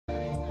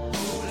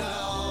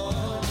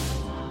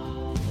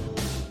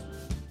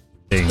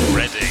Reading.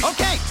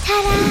 Okay.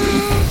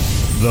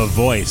 Ta-da! The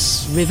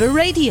voice. River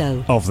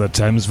Radio. Of the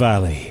Thames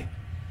Valley.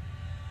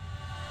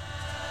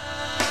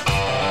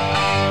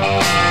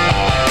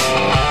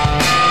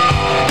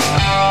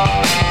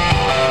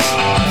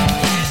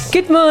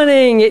 Good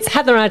morning, it's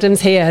Heather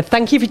Adams here.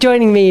 Thank you for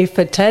joining me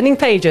for Turning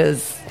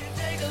Pages.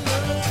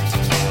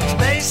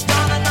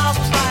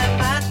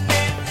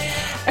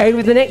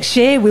 Over the next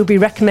year, we'll be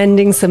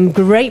recommending some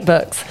great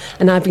books,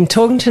 and I've been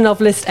talking to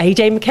novelist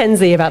AJ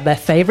Mackenzie about their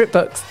favourite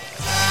books.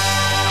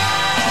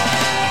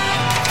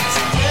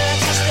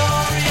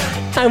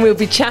 And we'll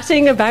be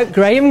chatting about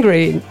Graham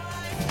Greene.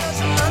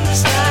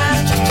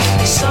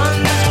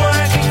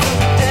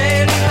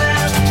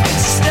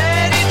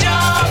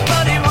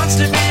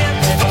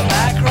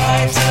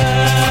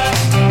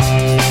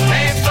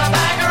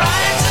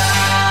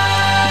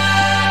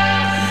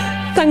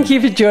 Thank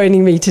you for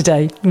joining me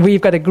today. We've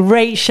got a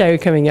great show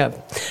coming up.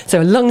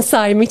 So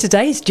alongside me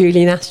today is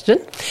Julian Ashton,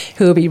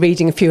 who will be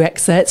reading a few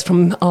excerpts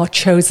from our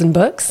chosen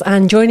books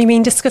and joining me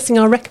in discussing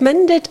our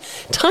recommended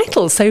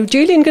titles. So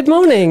Julian, good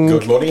morning.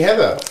 Good morning,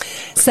 Heather.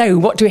 So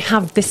what do we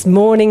have this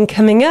morning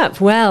coming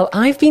up? Well,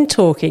 I've been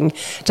talking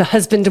to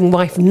husband and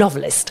wife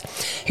novelist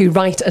who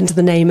write under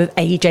the name of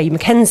AJ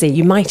Mackenzie.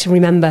 You might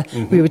remember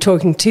we were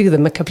talking to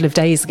them a couple of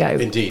days ago.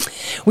 Indeed.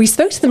 We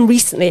spoke to them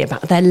recently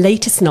about their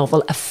latest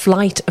novel, A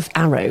Flight of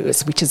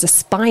Arrows, which is a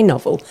spy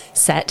novel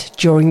set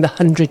during the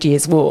 100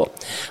 Years' War.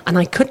 And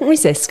I couldn't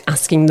resist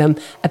asking them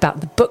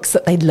about the books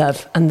that they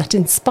love and that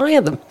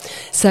inspire them.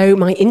 So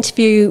my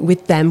interview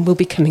with them will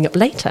be coming up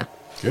later.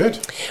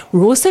 Good.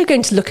 We're also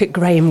going to look at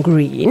Graham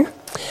Greene,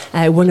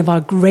 one of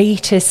our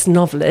greatest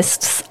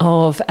novelists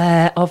of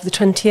the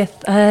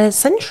 20th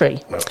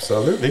century.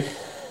 Absolutely.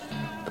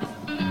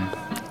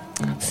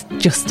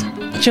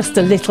 Just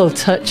a little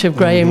touch of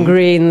Graham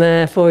Greene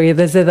there for you,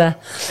 there's other.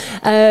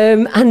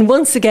 And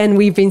once again,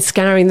 we've been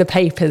scouring the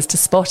papers to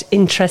spot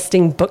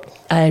interesting book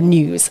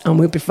news, and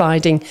we'll be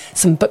providing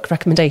some book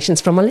recommendations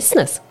from our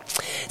listeners.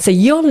 So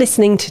you're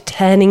listening to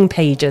Turning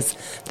Pages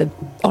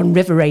on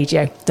River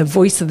Radio, the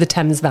voice of the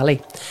Thames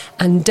Valley.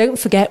 And don't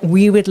forget,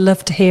 we would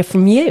love to hear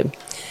from you.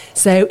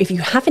 So if you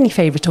have any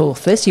favourite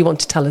authors you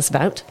want to tell us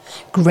about,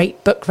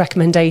 great book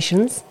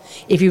recommendations,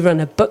 if you run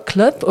a book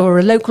club or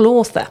a local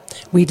author,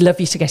 we'd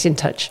love you to get in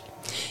touch.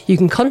 You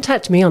can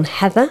contact me on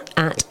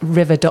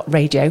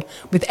heather@river.radio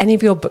with any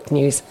of your book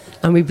news,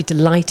 and we'd be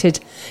delighted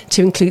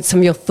to include some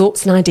of your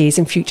thoughts and ideas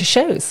in future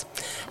shows.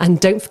 And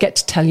don't forget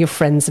to tell your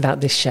friends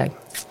about this show.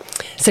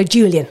 So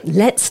Julian,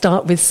 let's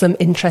start with some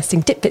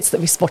interesting tidbits that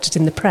we spotted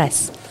in the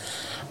press.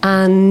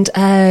 And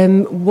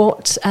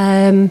what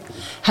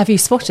have you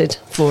spotted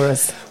for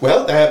us?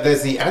 Well,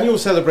 there's the annual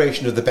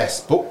celebration of the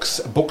best books,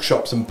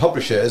 bookshops and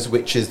publishers,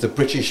 which is the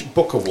British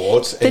Book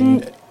Awards.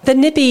 The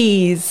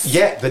Nibbies.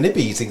 Yeah, the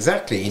Nibbies,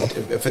 exactly,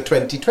 for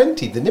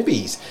 2020, the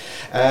Nibbies.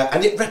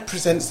 And it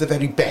represents the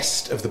very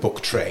best of the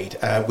book trade,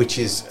 which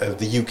is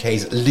the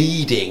UK's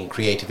leading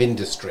creative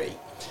industry.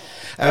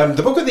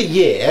 The book of the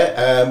year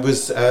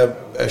was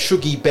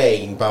Shuggie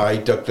Bain by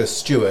Douglas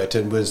Stewart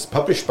and is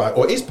published by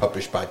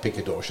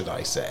Picador, should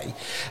I say.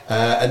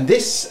 And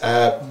this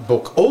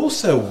book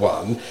also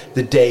won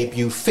the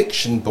debut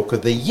fiction book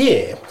of the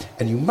year.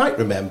 And you might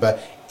remember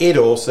it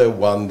also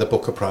won the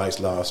Booker Prize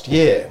last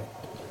year.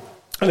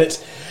 And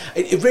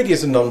it really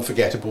is a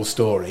non-forgettable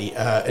story,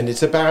 and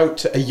it's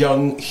about a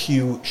young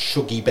Hugh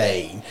Shuggie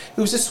Bain,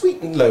 who's a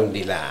sweet and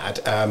lonely lad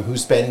who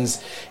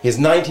spends his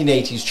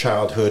 1980s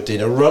childhood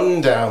in a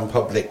run-down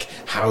public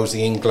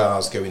housing in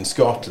Glasgow in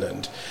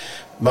Scotland.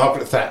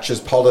 Margaret Thatcher's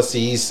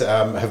policies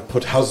have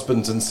put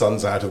husbands and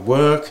sons out of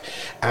work,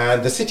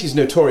 and the city's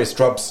notorious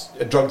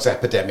drugs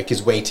epidemic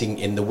is waiting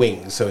in the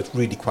wings, so it's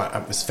really quite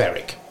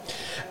atmospheric.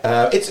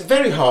 It's a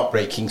very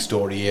heartbreaking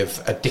story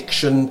of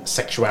addiction,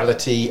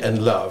 sexuality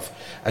and love.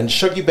 And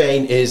Shuggie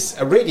Bain is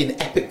really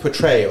an epic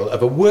portrayal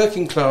of a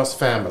working class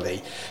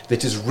family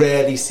that is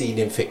rarely seen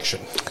in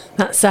fiction.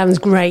 That sounds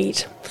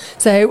great.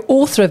 So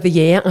author of the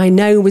year, I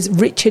know, was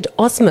Richard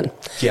Osman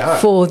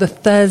for the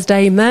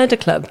Thursday Murder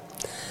Club.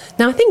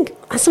 Now, I think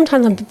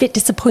sometimes I'm a bit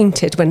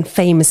disappointed when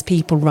famous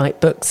people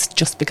write books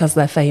just because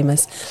they're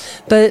famous.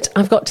 But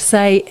I've got to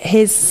say,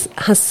 his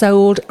has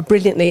sold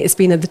brilliantly. It's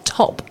been at the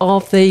top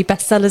of the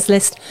bestsellers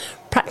list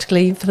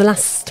practically for the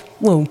last,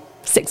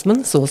 6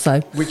 months or so.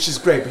 Which is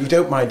great, but you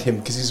don't mind him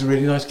because he's a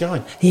really nice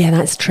guy. Yeah,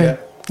 that's true.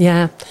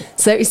 Yeah.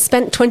 So he's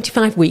spent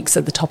 25 weeks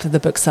at the top of the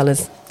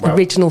booksellers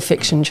original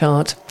fiction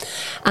chart.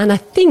 And I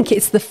think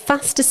it's the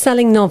fastest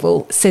selling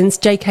novel since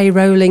J.K.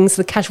 Rowling's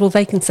The Casual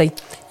Vacancy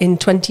in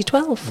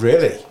 2012.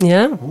 Really?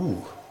 Yeah.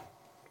 Ooh.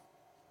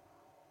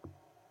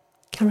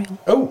 Carry on.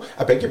 Oh,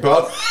 I beg your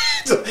pardon.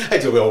 I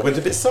thought we all went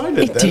a bit silent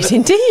It then. did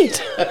indeed.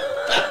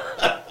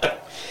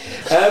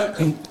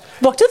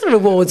 What other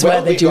awards were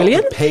there,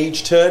 Julian? Got the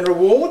Page Turner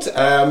Award,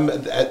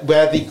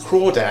 where The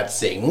Crawdad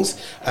Sings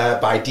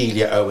by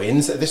Delia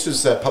Owens. This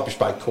was published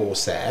by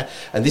Corsair,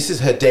 and this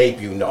is her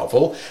debut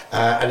novel,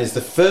 and is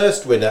the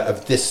first winner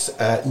of this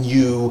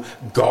new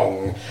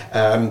gong,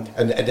 and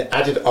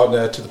added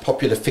honour to the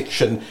popular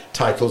fiction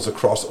titles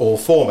across all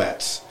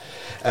formats.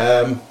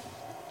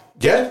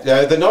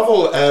 The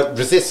novel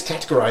resists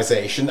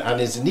categorization and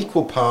is in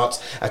equal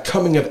parts a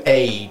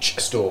coming-of-age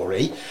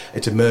story.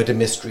 It's a murder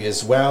mystery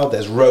as well.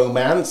 There's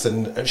romance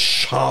and a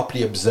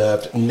sharply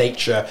observed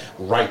nature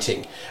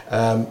writing.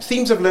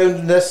 Themes of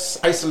loneliness,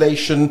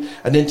 isolation,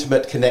 and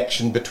intimate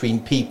connection between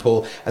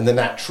people and the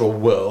natural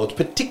world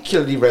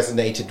particularly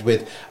resonated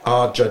with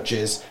our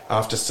judges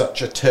after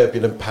such a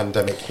turbulent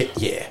pandemic hit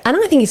year. And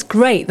I think it's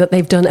great that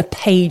they've done a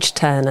page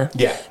turner.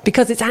 Yeah.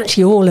 Because it's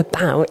actually all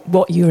about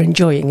what you're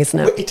enjoying, isn't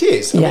it? Well, it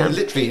is. I Yeah. mean,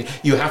 literally,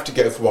 you have to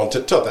go from one to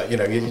the other. You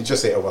know, you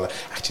just say, oh, well,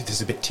 actually, this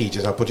is a bit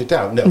tedious, I'll put it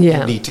down. No,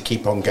 Yeah. you need to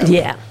keep on going.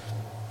 Yeah.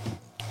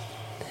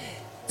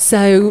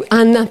 So,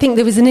 and I think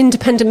there was an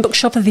independent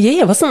bookshop of the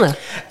year, wasn't there?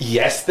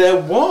 Yes, there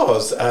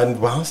was.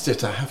 And whilst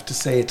I have to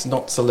say it's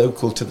not so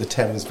local to the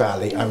Thames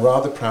Valley, I'm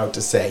rather proud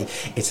to say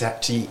it's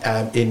actually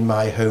in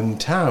my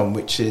hometown,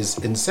 which is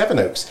in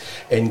Sevenoaks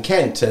in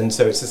Kent. And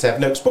so it's the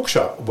Sevenoaks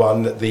Bookshop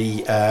won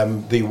the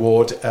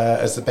award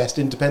as the best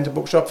independent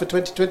bookshop for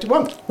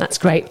 2021. That's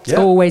great. It's Yeah.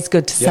 always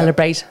good to Yeah.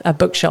 celebrate a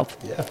bookshop.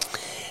 Yeah.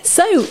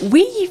 So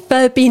we've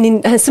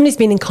somebody's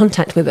been in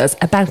contact with us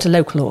about a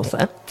local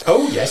author,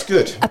 Oh, yes,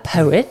 good. a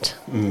poet,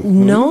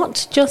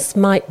 not just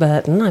Mike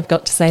Burton. I've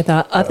got to say there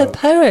are other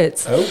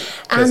poets. Oh,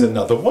 there's And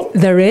another one.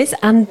 There is,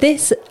 and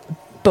this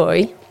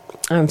boy,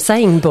 I'm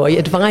saying boy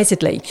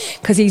advisedly,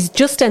 because he's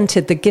just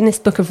entered the Guinness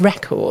Book of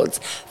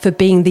Records for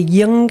being the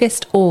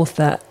youngest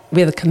author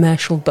with a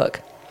commercial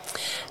book.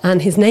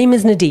 And his name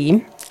is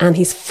Nadim, and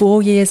he's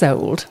 4 years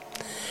old.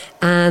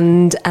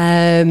 And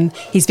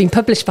he's been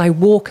published by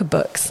Walker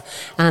Books,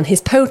 and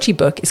his poetry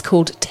book is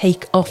called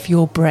Take Off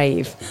Your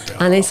Brave,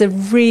 and it's a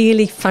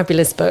really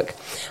fabulous book.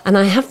 And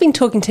I have been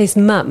talking to his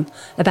mum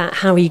about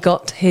how he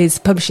got his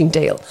publishing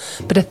deal,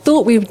 but I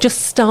thought we would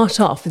just start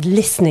off with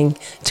listening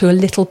to a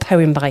little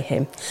poem by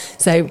him.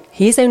 So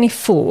he is only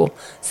 4,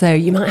 so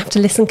you might have to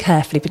listen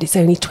carefully, but it's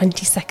only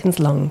 20 seconds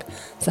long.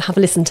 So have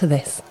a listen to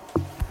this.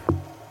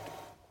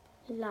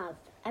 Love.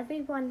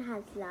 Everyone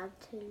has love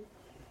to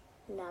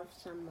love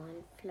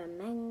someone.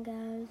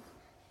 Flamingos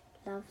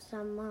love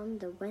someone.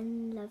 The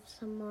wind loves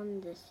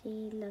someone. The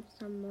sea loves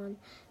someone.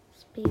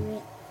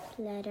 Spirits,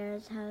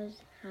 letters,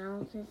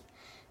 houses,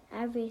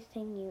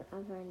 everything you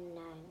ever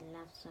know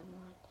loves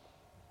someone.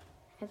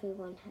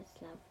 Everyone has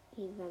love,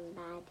 even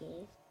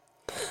baddies.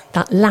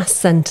 That last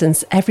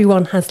sentence,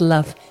 everyone has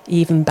love,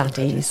 even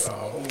baddies,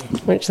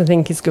 which I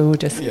think is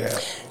gorgeous. Yeah.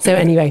 So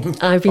anyway,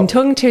 I've been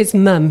talking to his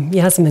mum,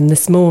 Yasmin,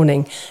 this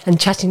morning and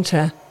chatting to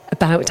her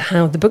about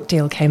how the book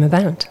deal came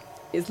about.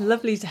 It's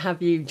lovely to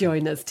have you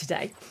join us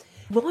today.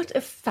 What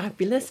a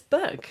fabulous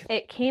book.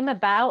 It came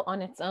about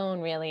on its own,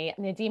 really.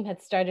 Nadim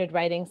had started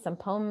writing some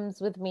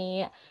poems with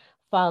me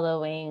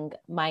following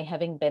my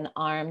having been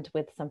armed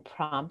with some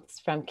prompts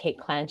from Kate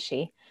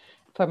Clancy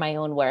for my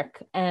own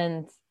work.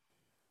 And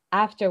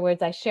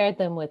afterwards, I shared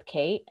them with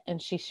Kate,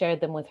 and she shared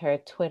them with her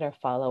Twitter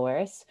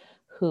followers,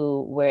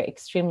 who were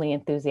extremely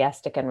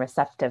enthusiastic and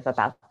receptive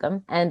about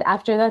them. And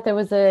after that, there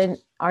was an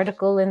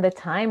article in the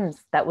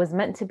Times that was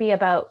meant to be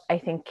about, I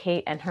think,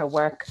 Kate and her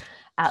work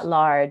at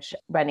large,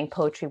 running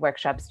poetry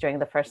workshops during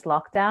the first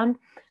lockdown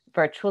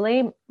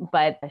virtually.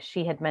 But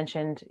she had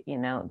mentioned,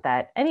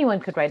 that anyone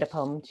could write a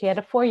poem. She had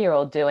a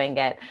 4-year-old doing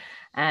it.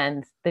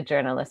 And the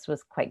journalist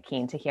was quite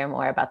keen to hear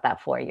more about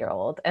that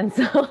 4-year-old. And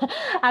so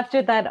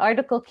after that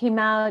article came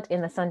out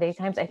in the Sunday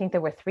Times, I think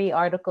there were 3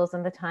 articles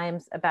in the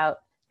Times about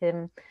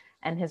him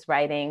and his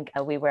writing.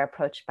 We were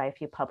approached by a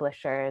few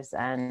publishers,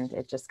 and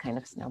it just kind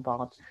of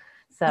snowballed.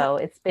 So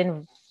it's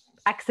been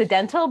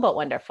accidental, but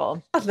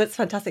wonderful. Oh, that's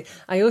fantastic.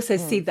 I also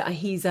see that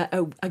he's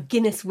a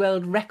Guinness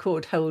World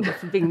Record holder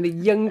for being the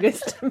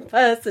youngest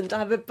person to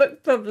have a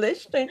book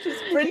published, which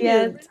is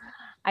brilliant. Yes.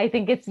 I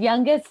think it's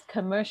youngest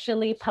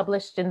commercially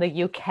published in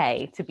the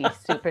UK, to be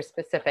super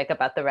specific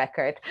about the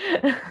record,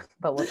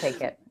 but we'll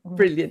take it.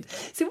 Brilliant.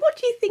 So what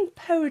do you think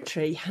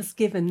poetry has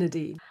given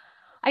Nadim?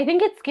 I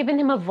think it's given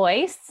him a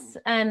voice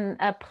and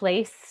a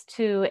place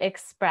to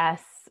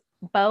express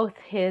both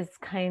his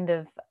kind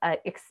of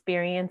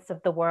experience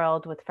of the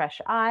world with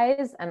fresh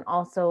eyes, and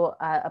also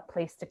a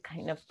place to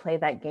kind of play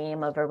that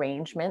game of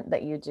arrangement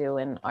that you do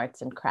in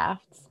arts and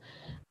crafts.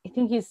 I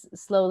think he's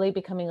slowly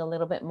becoming a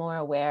little bit more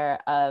aware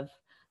of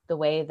the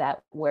way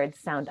that words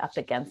sound up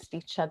against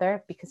each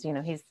other, because,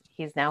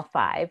 he's now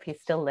 5, he's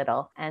still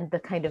little, and the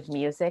kind of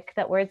music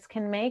that words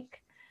can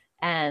make.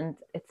 And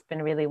it's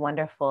been really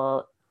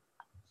wonderful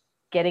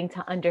getting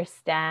to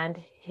understand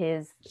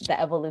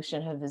the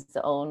evolution of his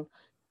own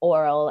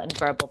oral and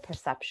verbal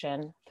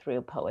perception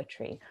through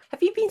poetry.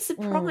 Have you been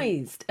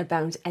surprised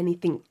about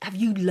anything? Have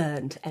you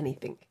learned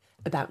anything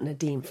about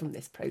Nadim from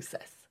this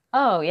process?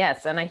 Oh,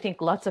 yes. And I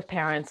think lots of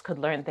parents could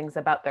learn things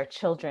about their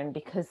children,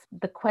 because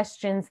the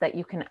questions that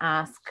you can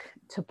ask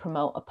to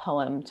promote a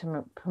poem,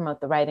 to promote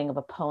the writing of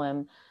a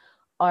poem,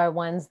 are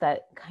ones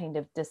that kind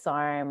of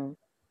disarm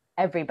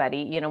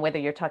everybody, whether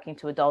you're talking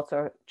to adults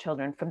or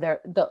children, from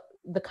the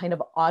the kind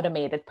of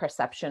automated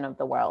perception of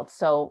the world.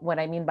 So what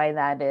I mean by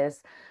that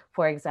is,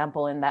 for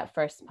example, in that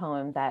first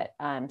poem that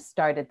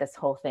started this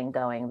whole thing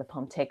going, the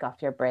poem Take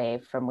Off Your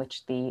Brave, from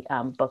which the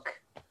book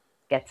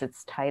gets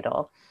its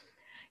title,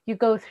 you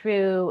go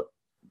through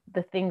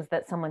the things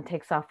that someone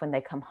takes off when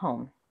they come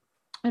home.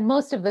 And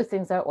most of those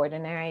things are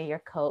ordinary: your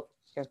coat,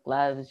 your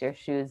gloves, your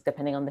shoes,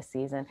 depending on the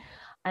season.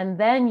 And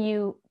then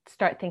you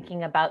start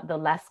thinking about the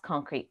less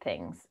concrete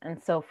things.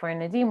 And so for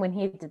Nadim, when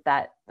he did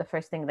that, the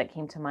first thing that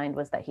came to mind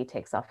was that he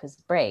takes off his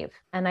brave.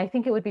 And I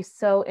think it would be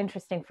so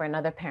interesting for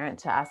another parent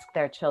to ask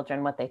their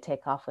children what they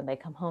take off when they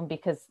come home,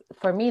 because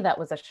for me, that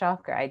was a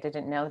shocker. I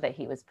didn't know that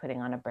he was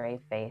putting on a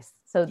brave face.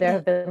 So there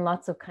have been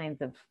lots of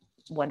kinds of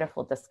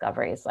wonderful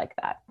discoveries like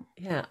that.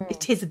 Yeah,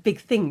 it is a big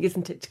thing,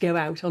 isn't it, to go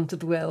out onto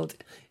the world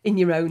in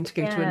your own, to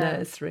go to a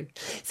nursery.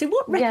 So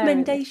what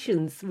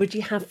recommendations would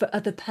you have for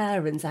other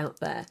parents out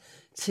there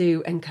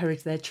to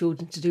encourage their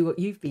children to do what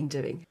you've been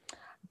doing?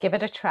 Give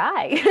it a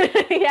try.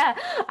 Yeah,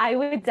 I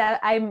would.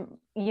 I'm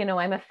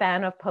a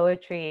fan of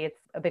poetry.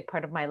 It's a big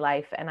part of my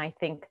life. And I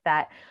think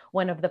that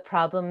one of the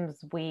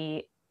problems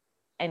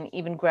and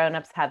even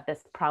grown-ups have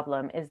this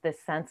problem, is this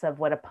sense of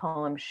what a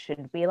poem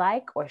should be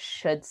like or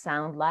should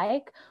sound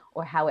like,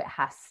 or how it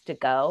has to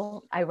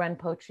go. I run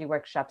poetry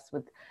workshops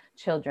with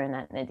children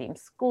at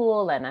Nadim's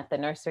school and at the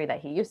nursery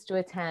that he used to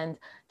attend,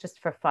 just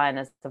for fun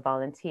as a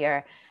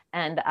volunteer.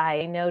 And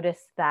I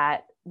noticed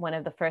that one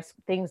of the first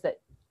things that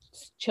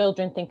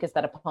children think is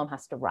that a poem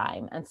has to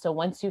rhyme. And so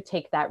once you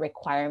take that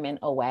requirement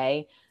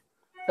away,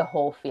 the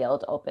whole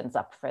field opens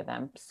up for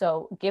them.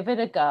 So give it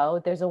a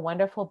go. There's a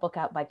wonderful book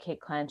out by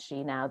Kate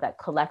Clancy now that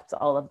collects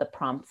all of the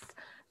prompts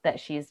that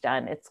she's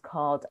done. It's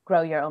called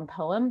Grow Your Own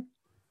Poem.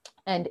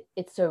 And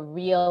it's a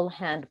real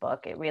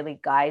handbook. It really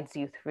guides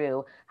you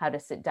through how to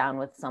sit down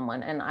with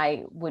someone. And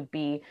I would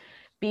be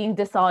being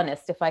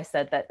dishonest if I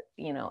said that,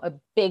 a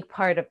big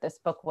part of this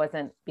book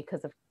wasn't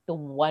because of the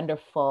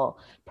wonderful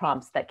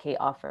prompts that Kate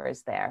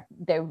offers there.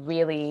 They're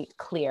really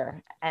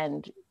clear,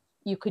 and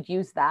you could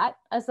use that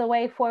as a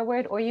way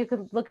forward, or you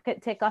could look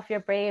at Take Off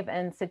Your Brave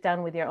and sit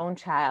down with your own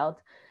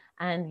child.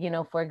 And,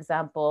 for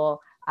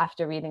example,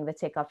 after reading the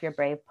Take Off Your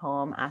Brave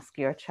poem, ask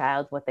your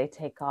child what they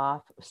take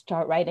off,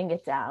 start writing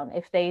it down.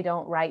 If they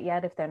don't write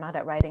yet, if they're not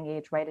at writing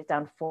age, write it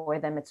down for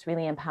them. It's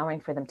really empowering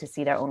for them to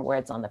see their own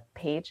words on the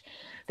page.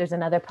 There's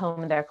another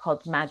poem there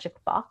called Magic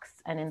Box.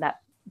 And in that,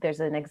 there's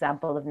an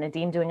example of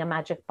Nadim doing a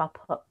Magic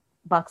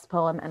Box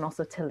poem, and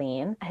also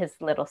Talene, his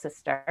little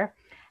sister.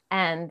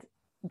 And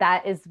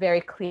that is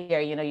very clear.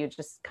 You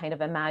just kind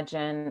of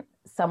imagine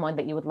someone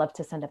that you would love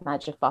to send a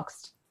magic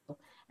box to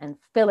and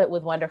fill it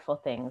with wonderful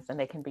things. And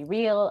they can be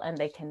real and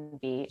they can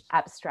be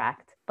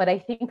abstract. But I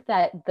think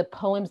that the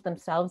poems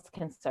themselves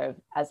can serve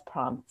as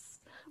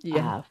prompts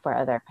for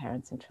other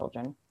parents and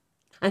children.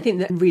 I think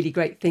that a really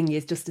great thing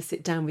is just to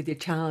sit down with your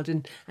child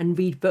and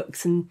read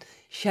books and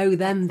show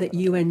them that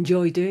you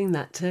enjoy doing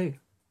that too.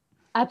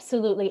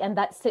 Absolutely. And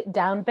that sit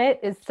down bit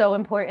is so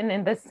important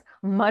in this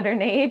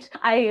modern age.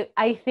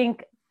 I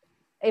think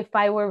if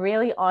I were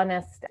really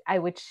honest, I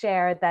would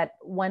share that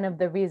one of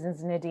the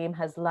reasons Nadim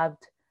has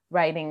loved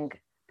writing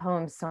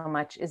poems so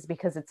much is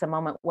because it's a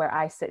moment where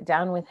I sit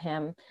down with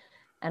him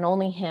and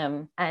only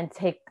him and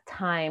take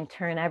time,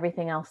 turn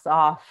everything else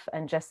off,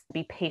 and just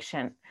be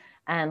patient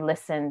and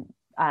listen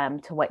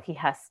to what he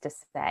has to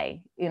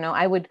say.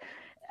 I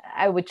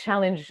would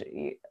challenge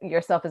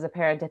yourself as a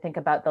parent to think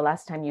about the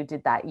last time you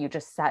did that. You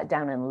just sat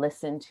down and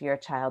listened to your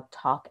child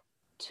talk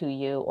to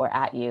you or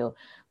at you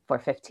for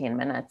 15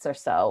 minutes or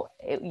so.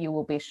 You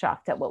will be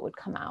shocked at what would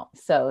come out.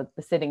 So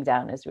the sitting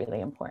down is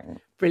really important.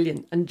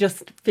 Brilliant. And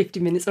just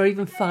 50 minutes or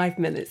even 5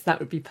 minutes, that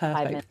would be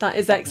perfect. That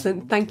is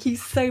excellent. Thank you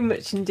so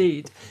much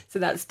indeed. So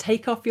that's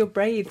Take Off Your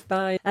Brave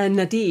by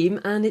Nadim,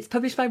 and it's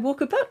published by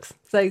Walker Books.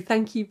 So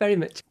thank you very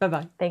much.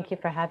 Bye-bye. Thank you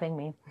for having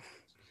me.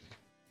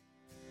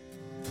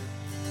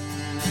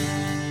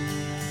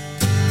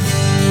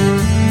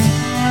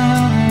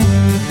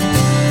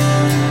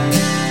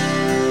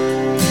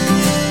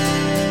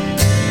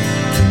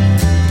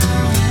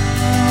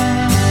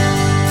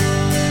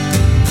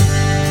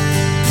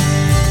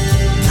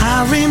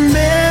 I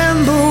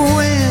remember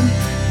when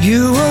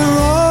you were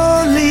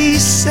only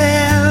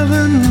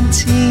 17.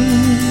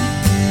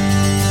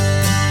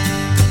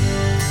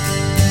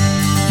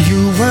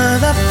 You were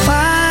the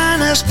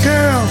finest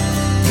girl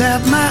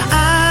that my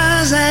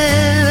eyes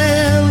had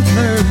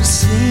ever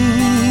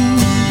seen.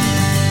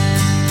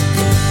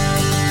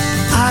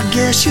 I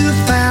guess you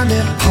found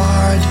it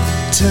hard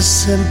to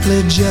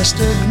simply just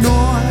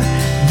ignore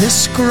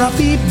this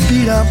scruffy,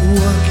 beat-up,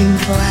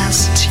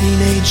 working-class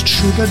teenage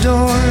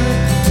troubadour.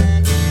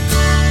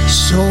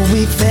 So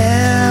we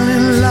fell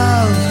in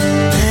love,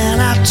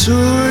 and I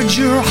toured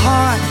your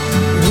heart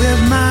with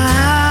my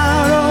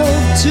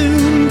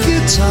out-of-tune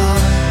guitar.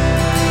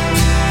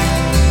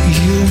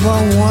 You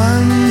were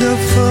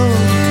wonderful,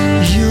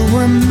 you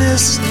were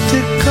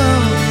mystical,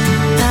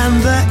 and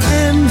the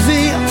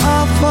envy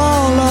of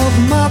all of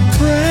my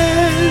friends.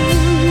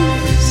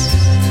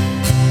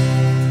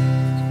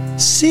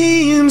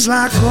 Seems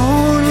like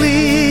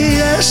only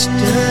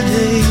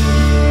yesterday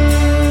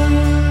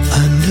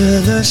under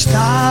the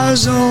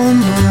stars on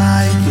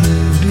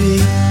Brighton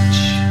Beach.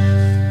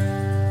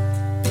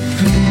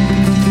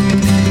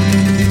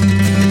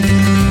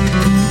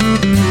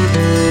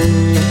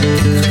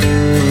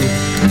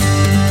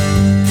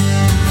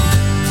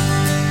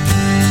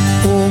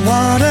 Oh,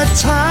 what a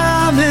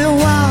time it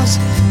was,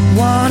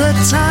 what a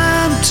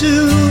time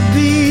to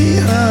be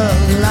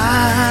alive.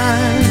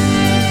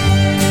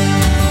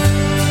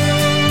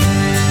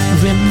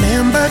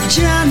 Remember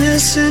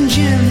Janice and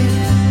Jimmy,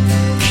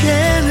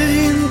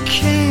 Kennedy and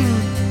King,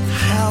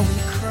 how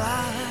we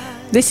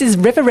cried. This is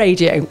River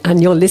Radio,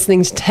 and you're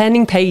listening to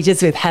Turning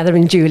Pages with Heather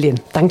and Julian.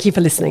 Thank you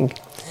for listening.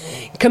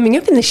 Coming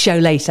up in the show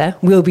later,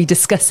 we'll be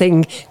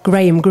discussing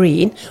Graham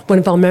Greene, one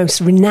of our most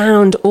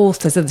renowned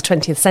authors of the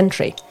 20th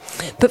century.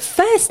 But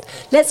first,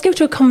 let's go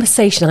to a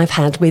conversation I've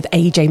had with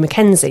A.J.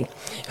 Mackenzie,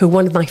 who are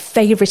one of my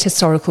favourite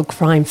historical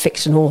crime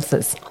fiction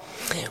authors.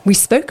 We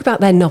spoke about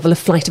their novel A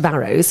Flight of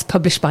Arrows,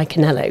 published by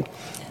Canello,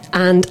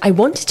 and I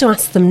wanted to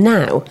ask them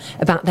now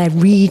about their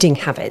reading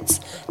habits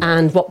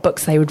and what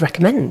books they would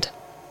recommend.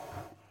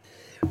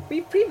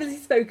 We've previously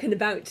spoken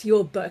about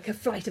your book, A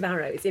Flight of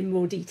Arrows, in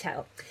more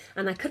detail,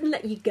 and I couldn't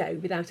let you go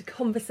without a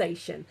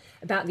conversation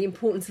about the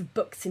importance of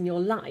books in your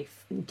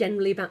life, and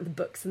generally about the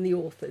books and the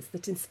authors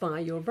that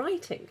inspire your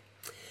writing.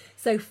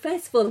 So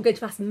first of all, I'm going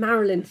to ask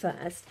Marilyn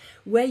first,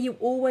 were you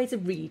always a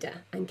reader,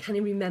 and can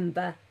you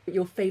remember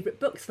your favourite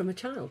books from a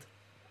child?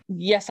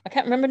 Yes, I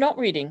can't remember not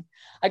reading.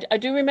 I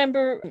do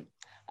remember,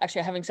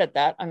 actually, having said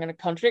that, I'm going to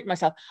contradict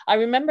myself. I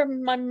remember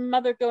my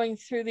mother going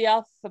through the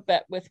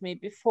alphabet with me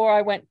before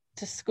I went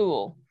to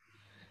school,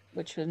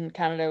 which in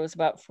Canada was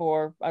about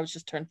 4. I was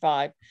just turned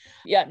 5.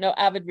 Yeah, no,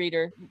 avid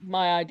reader.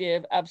 My idea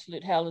of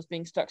absolute hell is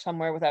being stuck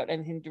somewhere without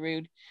anything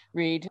to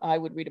read. I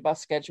would read a bus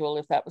schedule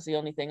if that was the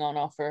only thing on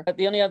offer. But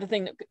the only other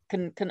thing that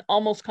can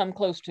almost come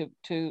close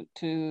to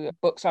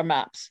books are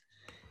maps.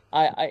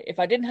 If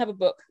I didn't have a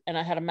book and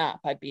I had a map,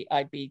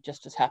 I'd be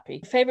just as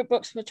happy. Favorite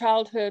books from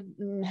childhood,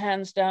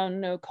 hands down,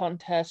 no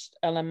contest,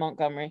 L.M.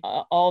 Montgomery.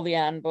 All the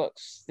Anne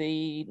books,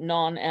 the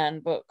non-Anne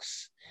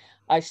books.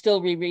 I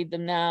still reread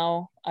them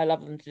now. I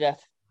love them to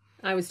death.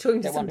 I was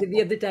talking to somebody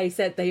the other day,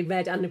 said they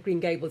read Anne of Green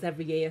Gables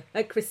every year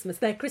at Christmas,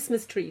 their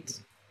Christmas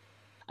treat.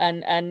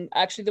 And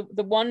actually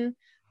the one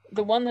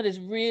that is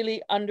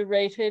really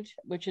underrated,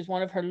 which is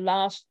one of her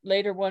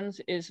later ones,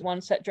 is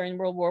one set during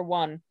World War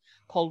I,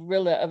 called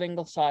Rilla of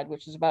Ingleside,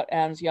 which is about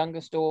Anne's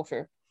youngest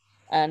daughter.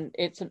 And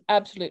it's an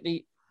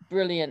absolutely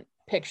brilliant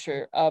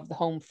picture of the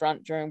home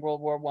front during World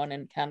War I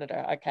in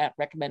Canada. I can't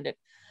recommend it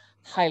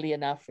highly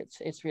enough.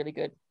 It's really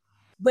good.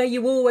 Were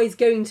you always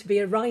going to be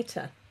a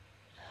writer?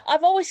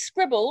 I've always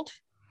scribbled,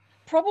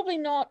 probably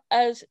not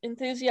as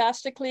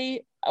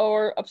enthusiastically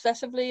or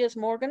obsessively as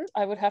Morgan,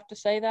 I would have to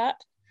say that.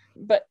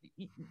 But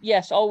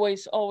yes,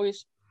 always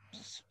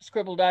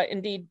scribbled out.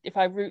 Indeed, if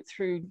I root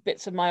through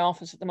bits of my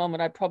office at the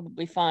moment, I'd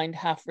probably find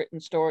half-written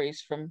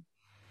stories from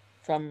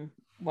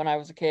when I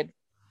was a kid.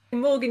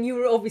 Morgan, you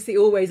were obviously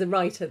always a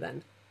writer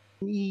then.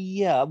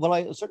 Yeah, well,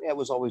 I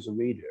was always a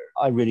reader.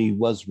 I really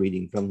was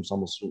reading from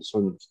almost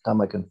sort of the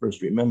time I can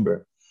first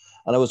remember.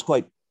 And I was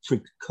quite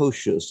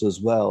precocious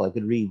as well. I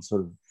could read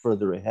sort of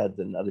further ahead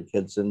than other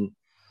kids in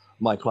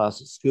my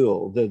class at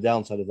school. The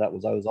downside of that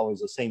was I was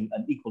always an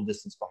equal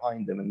distance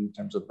behind them in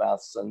terms of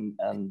maths and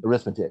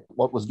arithmetic.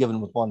 What was given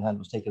with one hand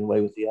was taken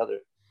away with the other.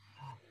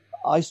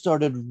 I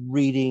started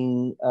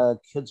reading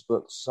kids'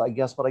 books, I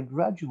guess, but I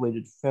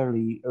graduated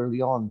fairly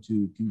early on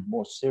to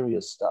more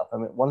serious stuff. I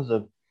mean, one of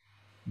the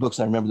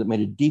books I remember that made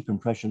a deep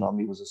impression on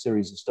me was a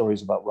series of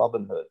stories about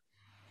Robin Hood,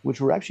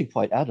 which were actually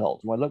quite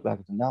adult. When I look back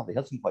at them now, they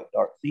had some quite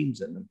dark themes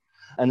in them.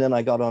 And then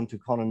I got on to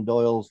Conan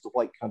Doyle's The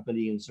White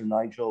Company and Sir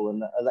Nigel,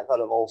 and that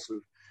kind of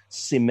also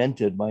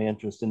cemented my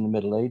interest in the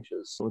Middle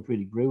Ages. So it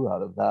really grew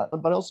out of that.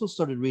 But I also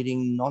started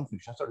reading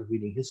nonfiction. I started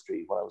reading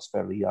history when I was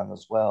fairly young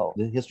as well.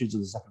 The histories of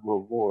the Second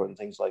World War and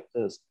things like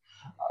this.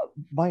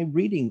 My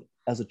reading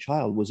as a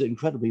child was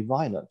incredibly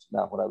violent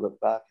now when I look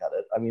back at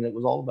it. I mean, it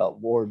was all about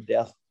war,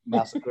 death,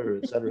 massacre,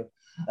 etc.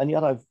 And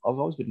yet I've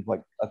always been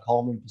quite a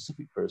calm and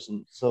pacific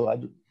person. So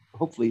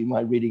hopefully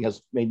my reading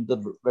has made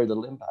very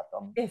little impact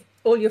on me. Yes,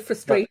 all your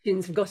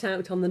frustrations got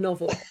out on the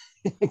novel.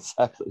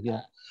 Exactly,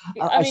 yeah.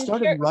 I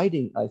started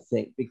writing, I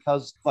think,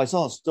 because if I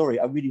saw a story,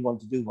 I really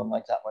wanted to do one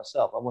like that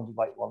myself. I wanted to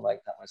write one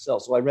like that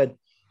myself. So I read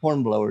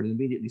Hornblower and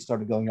immediately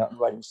started going out and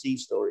writing sea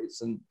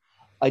stories. And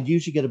I'd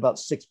usually get about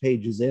 6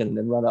 pages in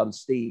and run out of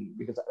steam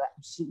because I had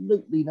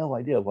absolutely no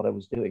idea what I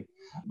was doing.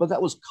 But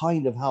that was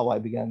kind of how I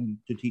began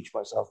to teach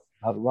myself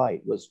how to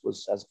write, was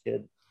as a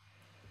kid.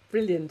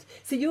 Brilliant.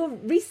 So you're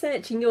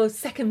researching your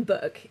second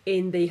book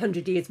in the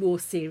 100 Years' War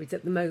series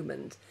at the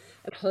moment,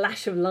 A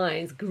Clash of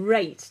Lions.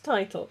 Great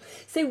title.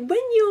 So when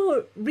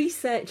you're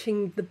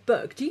researching the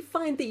book, do you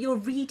find that your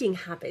reading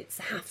habits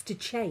have to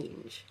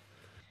change?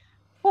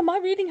 Well, my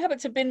reading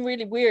habits have been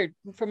really weird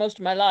for most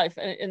of my life.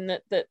 In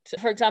that,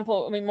 for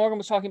example, I mean, Morgan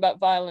was talking about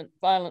violent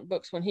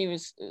books when he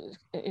was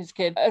his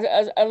kid.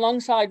 As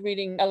alongside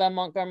reading L.M.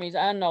 Montgomery's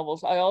Anne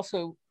novels, I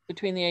also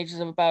between the ages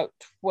of about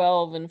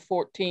 12 and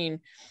 14,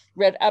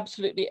 read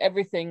absolutely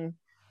everything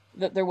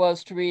that there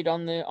was to read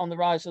on the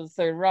rise of the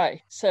Third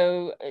Reich.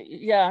 So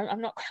yeah, I'm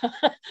not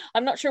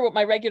I'm not sure what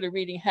my regular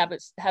reading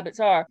habits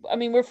are. I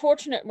mean, we're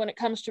fortunate when it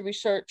comes to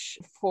research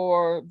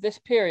for this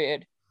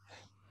period,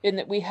 in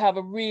that we have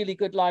a really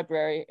good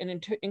library,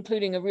 and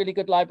including a really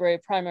good library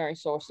of primary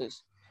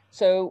sources.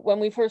 So when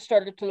we first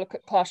started to look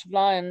at Clash of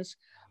Lions,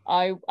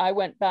 I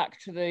went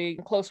back to the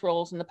close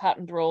rolls and the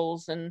patent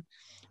rolls and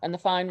the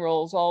fine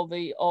rolls, all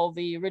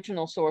the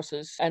original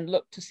sources, and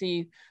looked to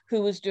see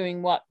who was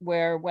doing what,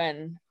 where,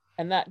 when.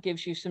 And that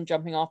gives you some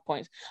jumping off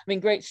points. I mean,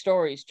 great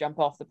stories jump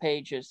off the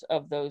pages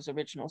of those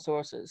original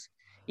sources,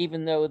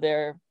 even though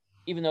the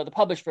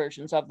published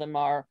versions of them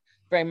are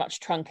very much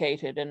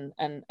truncated,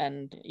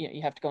 and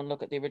you have to go and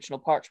look at the original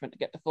parchment to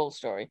get the full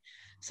story.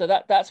 So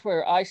that's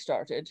where I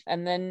started,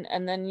 and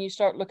then you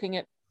start looking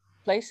at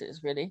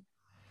places, really.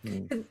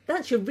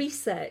 That's your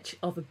research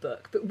of a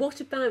book, but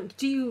what about,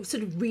 do you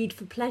sort of read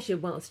for pleasure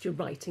whilst you're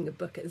writing a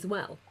book as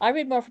well? I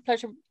read more for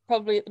pleasure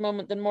probably at the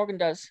moment than Morgan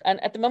does,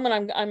 and at the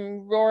moment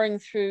I'm roaring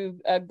through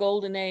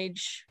golden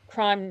age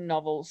crime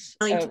novels,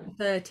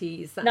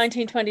 1930s,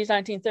 1920s,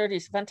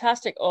 1930s.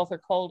 Fantastic author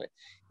called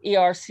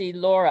E.R.C.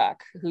 Lorak,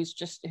 who's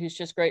just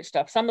great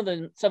stuff. Some of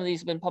these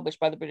have been published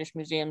by the British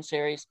Museum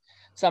series.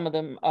 Some of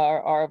them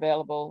are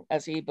available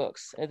as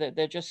ebooks.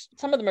 They're just,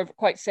 some of them are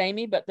quite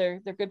samey, but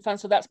they're good fun.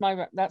 So that's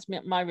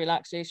my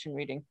relaxation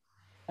reading.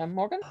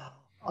 Morgan?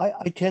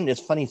 I tend, it's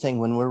a funny thing,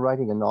 when we're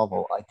writing a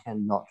novel, I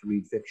tend not to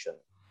read fiction.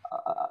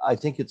 I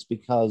think it's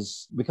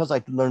because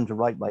I learned to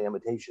write by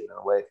imitation in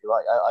a way, if you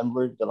like. I'm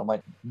worried that I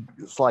might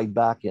slide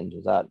back into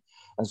that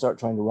and start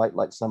trying to write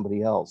like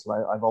somebody else.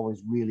 And I've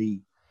always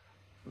really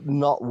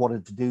not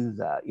wanted to do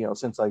that. You know,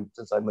 since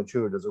I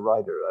matured as a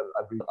writer,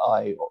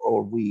 I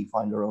or we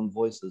find our own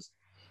voices.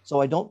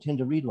 So I don't tend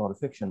to read a lot of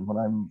fiction when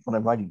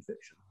I'm writing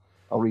fiction.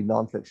 I'll read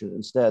nonfiction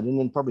instead, and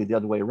then probably the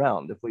other way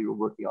around. If we were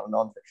working on a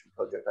nonfiction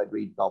project, I'd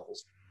read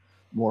novels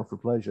more for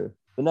pleasure.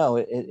 But no,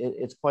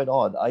 it's quite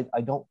odd.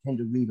 I don't tend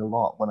to read a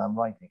lot when I'm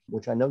writing,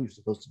 which I know you're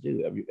supposed to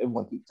do.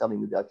 Everyone keeps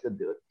telling me that I should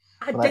do it,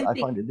 but I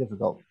find it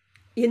difficult.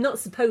 You're not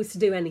supposed to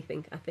do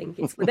anything, I think.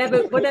 It's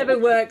whatever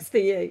works for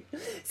you.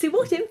 So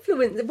what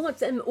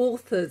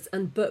authors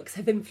and books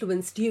have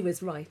influenced you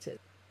as writers?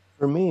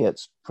 For me,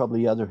 it's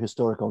probably other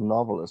historical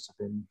novelists have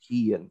been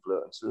key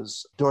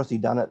influences. Dorothy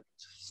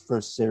Dunnett's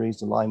first series,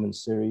 the Lyman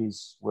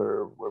series,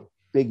 were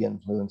big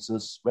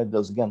influences. Read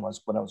those again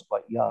when I was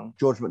quite young.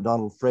 George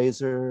MacDonald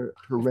Fraser,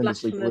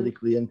 horrendously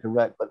politically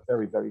incorrect, but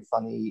very, very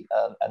funny,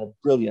 and a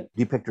brilliant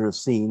depictor of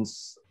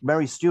scenes.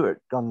 Mary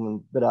Stuart,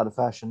 gone a bit out of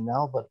fashion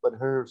now, but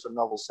her sort of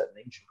novels set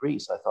in ancient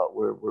Greece, I thought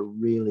were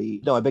really...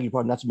 No, I beg your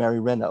pardon, that's Mary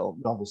Renault,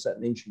 novels set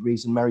in ancient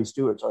Greece, and Mary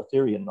Stuart's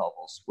Arthurian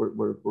novels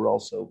were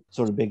also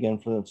sort of big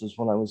influences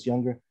when I was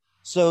younger.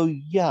 So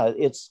yeah,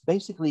 it's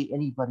basically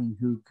anybody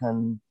who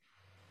can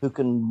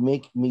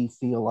make me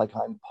feel like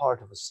I'm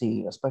part of a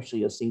scene,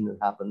 especially a scene that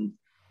happened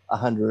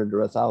 100 or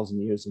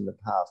 1,000 years in the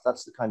past.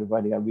 That's the kind of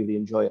writing I really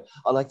enjoy.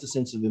 I like the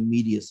sense of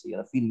immediacy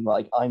and a feeling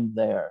like I'm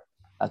there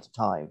at the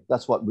time.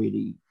 That's what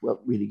really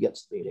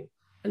gets the reading.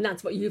 And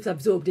that's what you've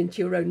absorbed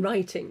into your own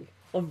writing,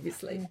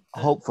 obviously.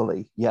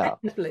 Hopefully, yeah.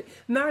 Definitely.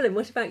 Marilyn,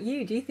 what about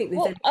you? Do you think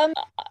there's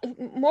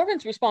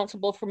Morgan's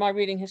responsible for my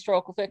reading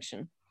historical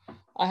fiction,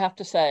 I have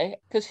to say,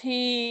 because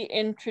he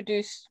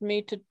introduced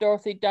me to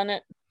Dorothy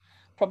Dunnett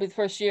probably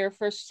the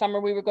first summer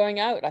we were going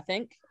out, I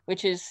think,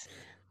 which is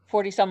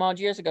 40 some odd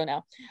years ago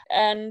now.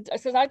 And I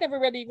said, I'd never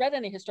really read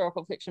any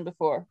historical fiction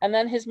before. And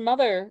then his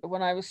mother,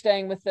 when I was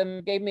staying with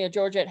them, gave me a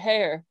Georgette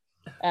Heyer.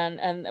 And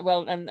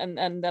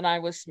then I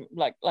was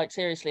like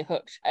seriously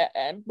hooked.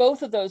 And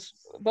both of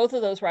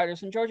those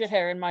writers, and Georgette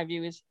Heyer, in my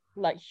view, is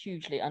like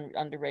hugely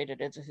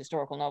underrated as a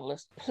historical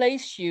novelist,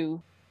 place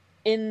you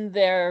in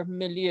their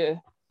milieu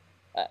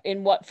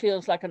in what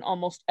feels like an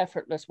almost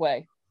effortless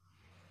way.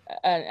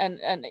 And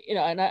you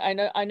know,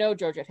 and I know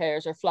Georgette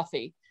Heyer's are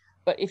fluffy,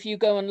 but if you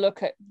go and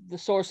look at the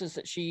sources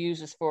that she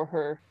uses for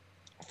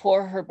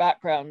her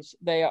backgrounds,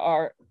 they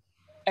are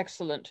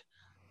excellent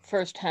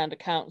first-hand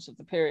accounts of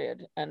the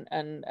period.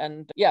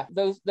 And yeah,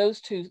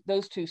 those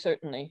two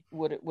certainly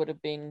would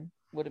have been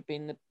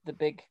the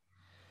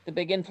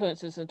big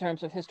influences in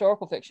terms of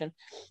historical fiction.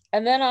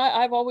 And then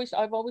I've always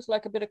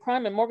liked a bit of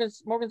crime. And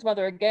Morgan's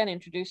mother again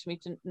introduced me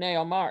to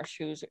Ngaio Marsh,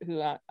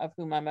 of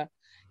whom I'm a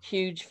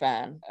huge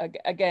fan.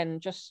 Again,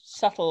 just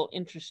subtle,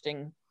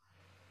 interesting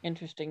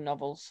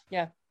novels.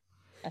 Yeah,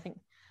 I think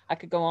I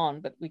could go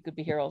on, but we could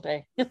be here all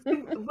day.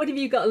 What have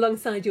you got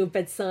alongside your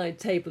bedside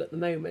table at the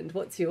moment?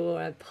 What's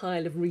your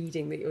pile of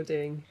reading that you're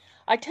doing?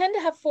 I tend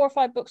to have 4 or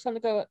 5 books on the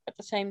go at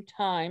the same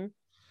time.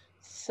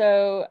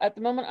 So at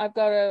the moment, I've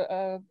got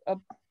a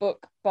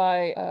book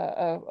by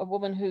a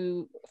woman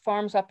who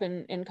farms up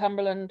in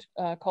Cumberland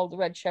called The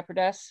Red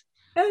Shepherdess.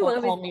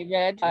 Call Me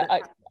Red.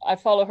 I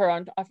follow her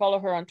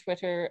on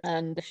Twitter,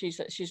 and she's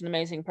an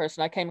amazing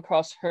person. I came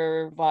across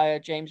her via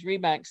James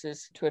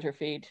Rebanks's Twitter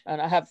feed,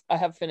 and I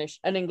have finished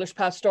an English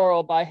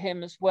pastoral by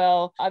him as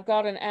well. I've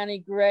got an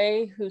Annie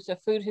Gray, who's a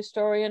food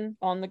historian,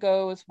 on the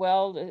go as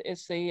well.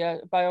 It's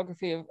the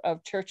biography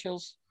of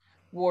Churchill's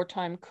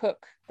wartime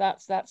cook.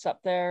 That's up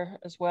there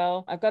as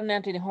well. I've got an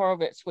Anthony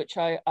Horowitz, which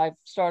I've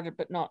started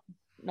but not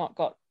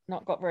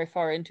got very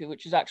far into,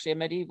 which is actually a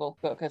medieval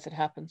book as it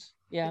happens.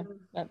 Yeah,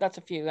 that's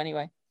a few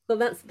anyway. Well,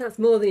 that's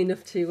more than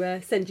enough to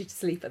send you to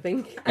sleep, I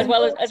think. As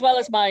well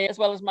as my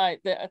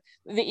the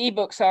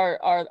ebooks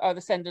are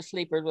the send to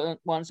sleeper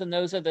ones, and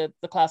those are the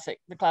classic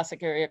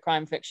area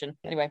crime fiction.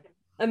 Anyway.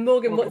 And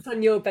Morgan, what's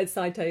on your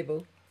bedside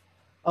table?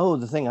 Oh,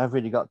 the thing I've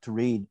really got to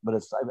read, but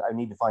I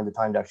need to find the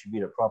time to actually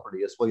read it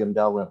properly. It's William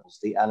Dalrymple's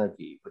The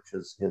Anarchy, which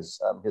is his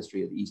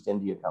history of the East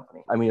India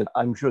Company. I mean,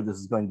 I'm sure this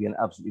is going to be an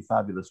absolutely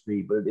fabulous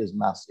read, but it is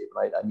massive,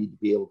 right? I need to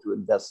be able to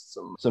invest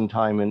some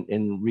time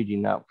in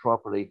reading that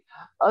properly.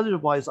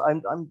 Otherwise,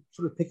 I'm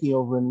sort of picking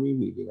over and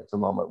rereading at the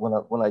moment.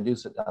 When I do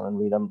sit down and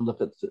read, I'm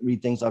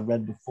read things I've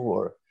read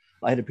before.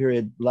 I had a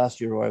period last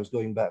year where I was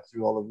going back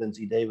through all of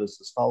Lindsay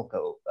Davis's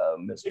Falco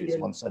mysteries,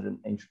 one set in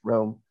ancient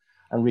Rome,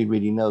 and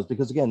rereading those,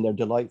 because again, they're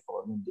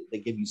delightful. I mean, they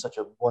give you such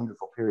a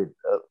wonderful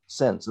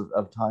sense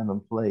of time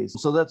and place.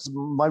 So that's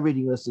my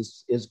reading list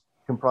is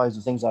comprised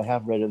of things I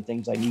have read and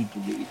things I need to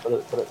read. But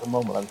at the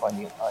moment, I'm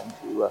finding it time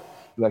to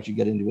actually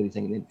get into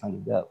anything in any kind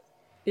of depth.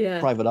 Yeah.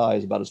 Private Eye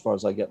is about as far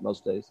as I get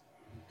most days.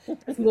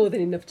 That's more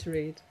than enough to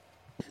read.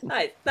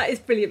 That is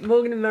brilliant.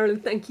 Morgan and Marilyn,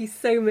 thank you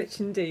so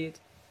much indeed.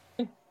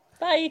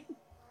 Bye.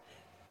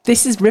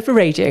 This is River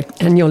Radio,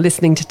 and you're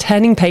listening to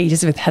Turning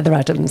Pages with Heather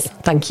Adams.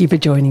 Thank you for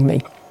joining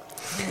me.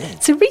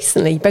 So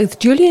recently, both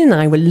Julian and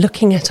I were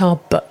looking at our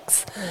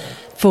books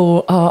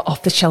for our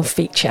off-the-shelf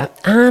feature,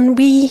 and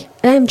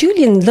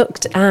Julian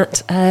looked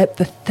at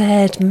The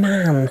Third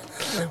Man,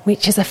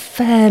 which is a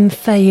firm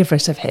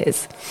favourite of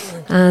his,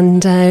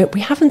 and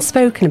we haven't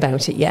spoken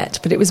about it yet,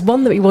 but it was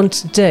one that we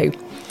wanted to do.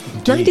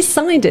 And I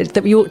decided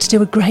that we ought to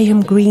do a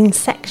Graham Greene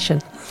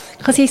section,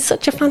 because he's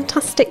such a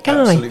fantastic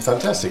guy. Absolutely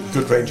fantastic.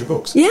 Good range of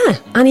books. Yeah,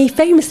 and he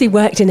famously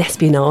worked in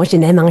espionage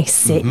in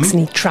MI6, and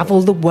he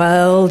travelled the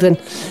world and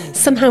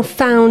somehow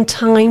found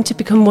time to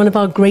become one of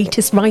our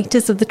greatest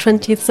writers of the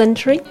 20th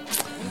century.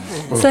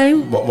 Well, So,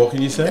 what more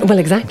can you say? well,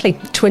 exactly.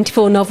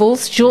 24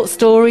 novels, short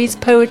stories,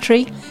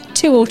 poetry,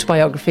 2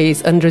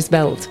 autobiographies under his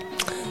belt.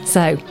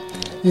 So,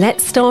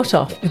 let's start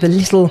off with a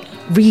little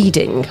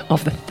reading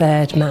of The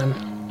Third Man.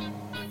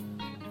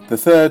 The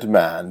Third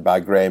Man by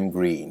Graham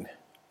Greene.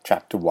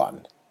 Chapter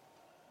 1.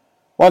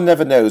 One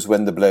never knows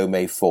when the blow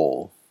may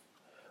fall.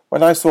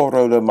 When I saw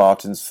Rollo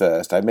Martins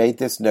first, I made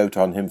this note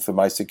on him for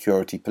my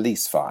security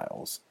police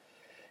files.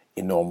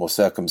 In normal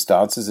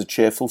circumstances, a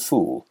cheerful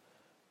fool.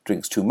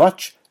 Drinks too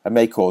much and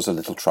may cause a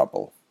little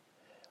trouble.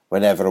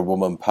 Whenever a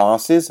woman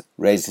passes,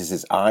 raises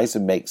his eyes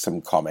and makes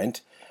some comment,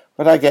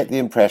 but I get the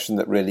impression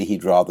that really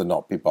he'd rather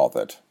not be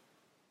bothered.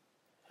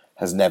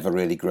 Has never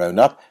really grown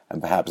up,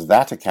 and perhaps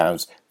that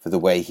accounts for the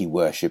way he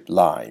worshipped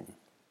Lyme.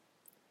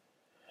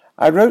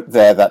 I wrote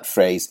there that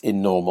phrase,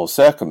 in normal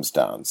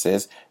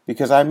circumstances,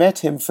 because I met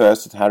him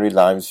first at Harry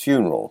Lyme's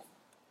funeral.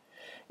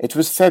 It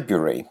was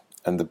February,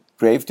 and the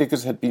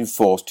gravediggers had been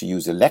forced to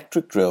use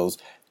electric drills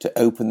to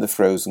open the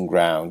frozen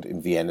ground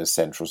in Vienna's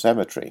central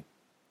cemetery.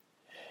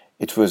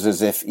 It was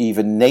as if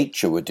even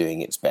nature were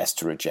doing its best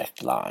to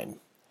reject Lyme.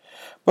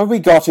 But we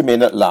got him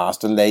in at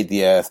last and laid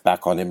the earth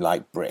back on him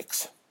like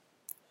bricks.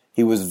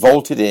 He was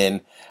vaulted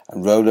in,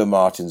 and Rollo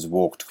Martins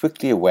walked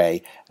quickly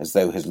away as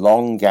though his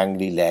long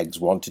gangly legs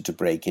wanted to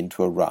break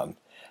into a run,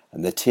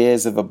 and the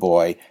tears of a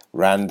boy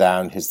ran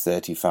down his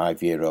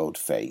 35-year-old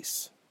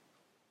face.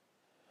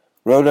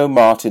 Rollo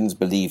Martins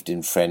believed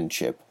in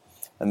friendship,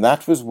 and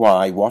that was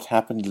why what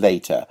happened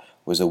later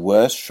was a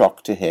worse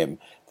shock to him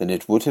than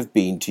it would have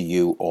been to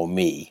you or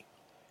me.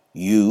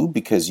 You,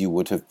 because you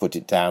would have put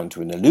it down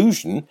to an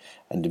illusion,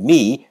 and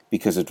me,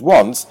 because at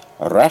once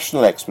a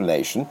rational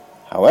explanation,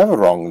 however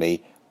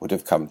wrongly, would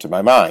have come to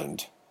my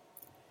mind.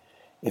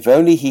 If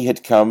only he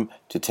had come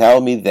to tell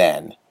me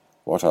then,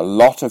 what a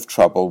lot of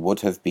trouble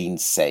would have been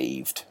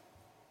saved.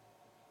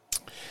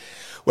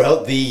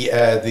 Well, the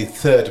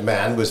Third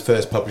Man was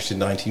first published in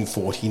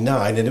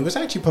 1949, and it was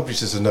actually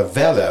published as a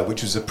novella,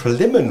 which was a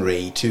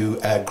preliminary to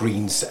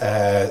Greene's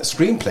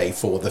screenplay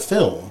for the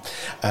film,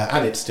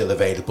 and it's still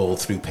available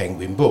through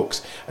Penguin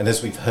Books. And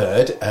as we've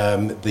heard,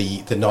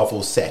 the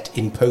novel set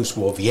in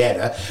post-war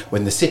Vienna,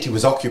 when the city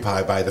was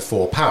occupied by the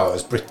 4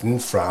 powers, Britain,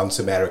 France,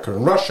 America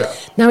and Russia.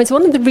 Now, it's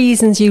one of the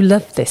reasons you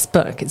love this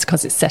book. It's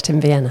because it's set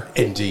in Vienna.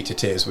 Indeed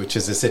it is, which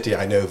is a city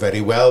I know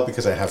very well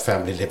because I have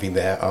family living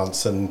there,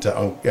 aunts and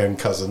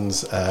cousins,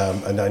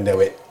 and I know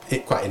it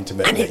quite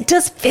intimately. And it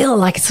does feel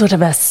like a sort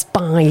of a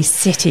spy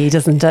city,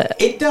 doesn't it?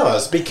 It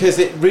does, because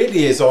it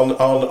really is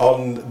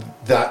on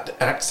that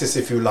axis,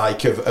 if you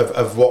like,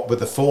 of what were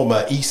the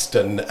former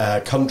Eastern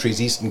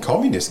countries, Eastern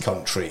communist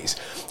countries.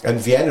 And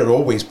Vienna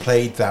always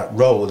played that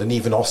role, and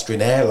even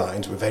Austrian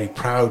Airlines were very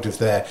proud of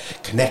their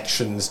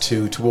connections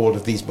to all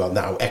of these, well,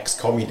 now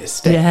ex-communist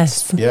states.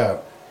 Yes. Yeah.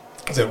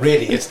 So it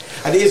really is,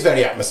 and it is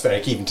very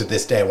atmospheric even to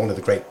this day. One of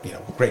the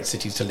great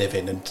cities to live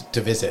in and to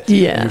visit.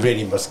 Yeah, you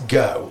really must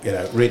go.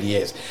 It really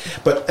is.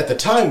 But at the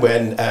time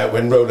when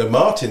Rollo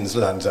Martins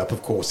lands up,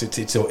 of course,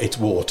 it's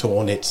war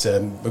torn. It's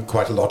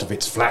quite a lot of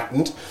it's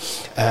flattened,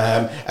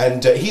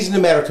 and he's an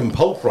American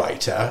pulp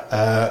writer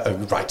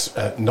who writes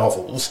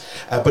novels.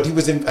 But he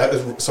was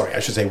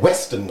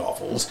Western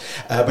novels.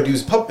 But he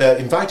was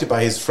invited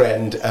by his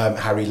friend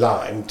Harry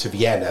Lime to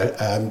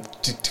Vienna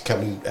to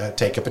come and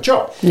take up a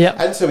job. Yeah,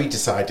 and so he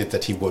decided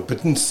that he would,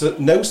 but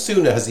no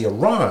sooner has he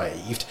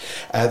arrived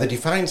that he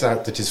finds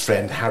out that his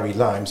friend Harry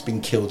Lime's been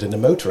killed in a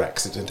motor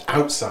accident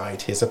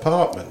outside his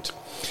apartment.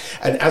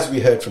 And as we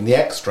heard from the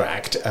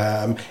extract,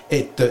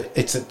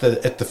 it's at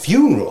the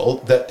funeral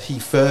that he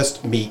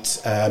first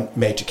meets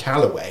Major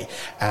Calloway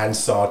and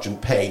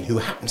Sergeant Payne, who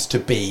happens to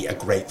be a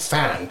great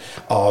fan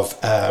of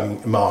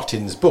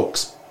Martin's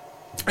books.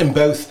 And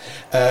both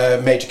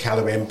Major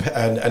Calloway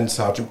and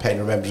Sergeant Payne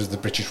are members of the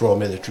British Royal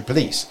Military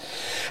Police.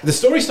 The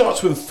story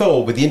starts to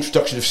unfold with the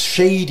introduction of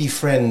shady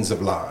friends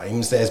of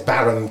Lime's. There's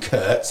Baron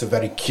Kurtz, a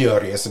very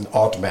curious and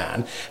odd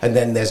man, and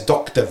then there's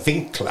Dr.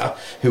 Winkler,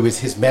 who is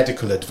his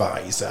medical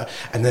advisor,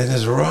 and then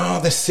there's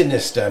rather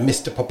sinister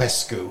Mr.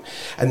 Popescu.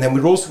 And then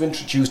we're also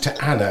introduced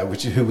to Anna,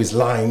 who is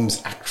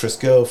Lime's actress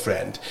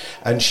girlfriend,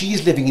 and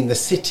she's living in the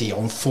city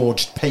on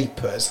forged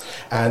papers,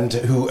 and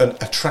who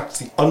attracts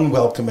the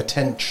unwelcome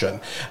attention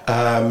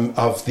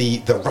of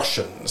the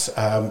Russians,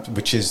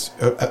 which is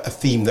a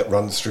theme that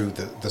runs through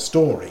the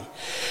story.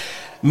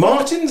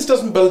 Martins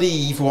doesn't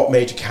believe what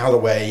Major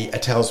Calloway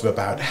tells him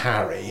about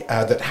Harry,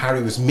 that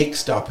Harry was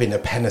mixed up in a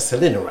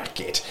penicillin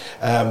racket,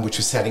 which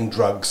was selling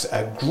drugs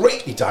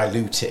greatly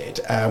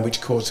diluted,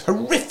 which caused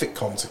horrific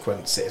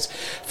consequences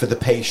for the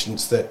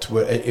patients that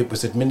it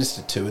was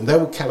administered to. And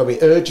though Calloway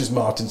urges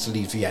Martins to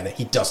leave Vienna,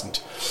 he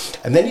doesn't.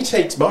 And then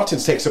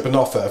Martins takes up an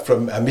offer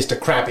from Mr.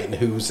 Crabbin,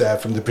 who's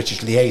from the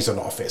British Liaison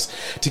Office,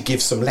 to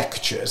give some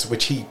lectures,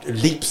 which he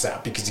leaps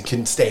at because he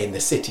can stay in the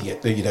city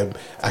at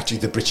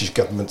the British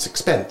government's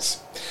expense.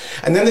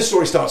 And then the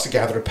story starts to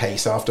gather a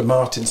pace after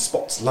Martin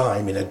spots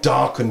Lime in a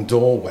darkened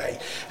doorway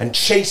and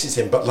chases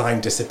him, but Lime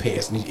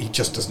disappears and he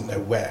just doesn't know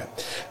where.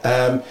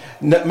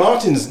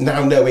 Martin's,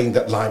 now knowing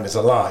that Lime is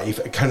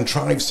alive,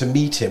 contrives to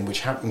meet him,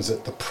 which happens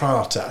at the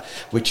Prater,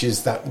 which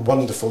is that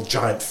wonderful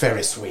giant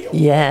Ferris wheel.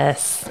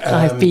 Yes,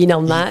 I've been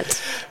on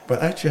that.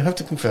 But actually, I have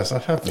to confess, I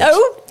haven't.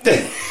 Oh!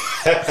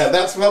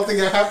 That's one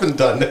thing I haven't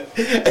done. But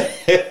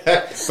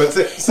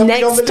next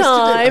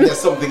time. And there's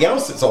something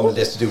else that's on the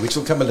list to do, which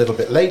will come a little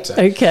bit later.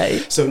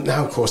 Okay. So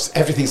now, of course,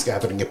 everything's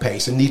gathering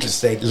apace, and needless to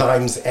say,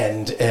 Lime's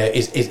End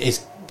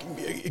is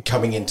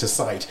coming into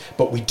sight.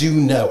 But we do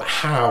know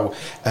how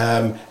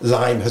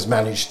Lime has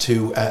managed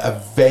to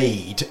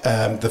evade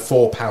the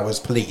Four Powers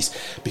police,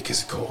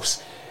 because, of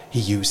course, he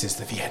uses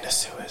the Vienna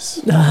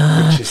sewers,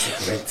 which is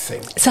a great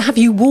thing. So have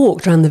you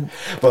walked around the...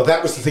 Well,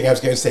 that was the thing I was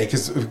going to say,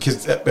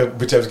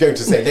 which I was going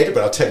to say later,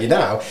 but I'll tell you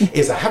now,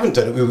 is I haven't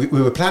done it.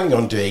 We were planning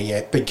on doing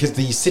it because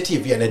the city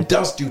of Vienna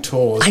does do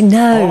tours of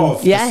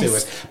the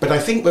sewers. But I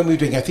think when we were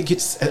doing it, I think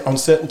it's on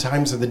certain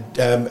times of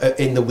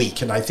in the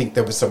week, and I think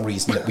there was some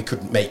reason that we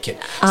couldn't make it.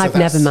 I've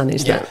never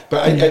managed that.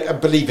 But I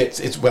believe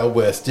it's well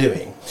worth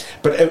doing.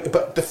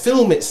 But the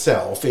film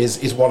itself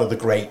is one of the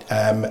great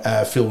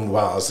film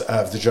noirs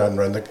of the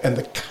genre, and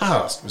the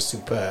cast was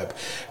superb.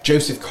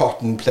 Joseph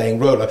Cotton playing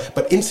Rollo,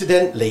 but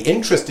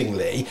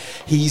interestingly,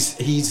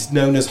 he's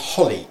known as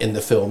Holly in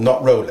the film,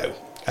 not Rollo.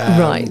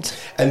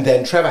 Right. And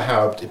then Trevor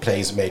Howard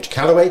plays Major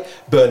Calloway.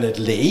 Bernard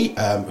Lee,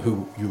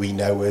 who we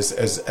know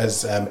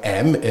as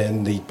M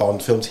in the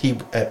Bond films, he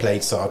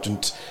played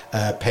Sergeant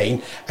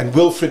Payne. And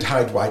Wilfred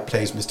Hyde-White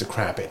plays Mr.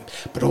 Crabbin.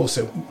 But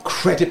also,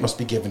 credit must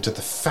be given to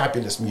the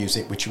fabulous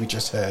music, which we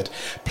just heard,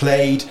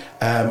 played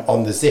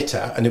on the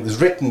zither, and it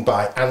was written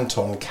by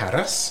Anton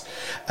Karas,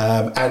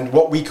 and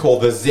what we call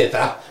the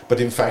zither, but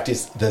in fact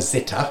is the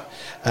zither.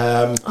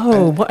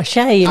 What a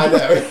shame! I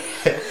know.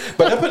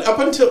 But up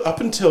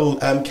until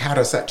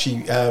Karas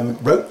actually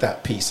wrote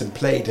that piece and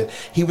played it,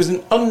 he was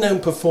an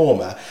unknown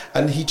performer,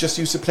 and he just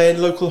used to play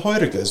in local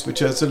Heuriges,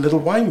 which are the little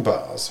wine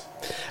bars.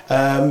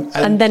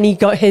 And then he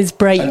got his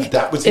break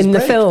in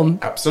the film.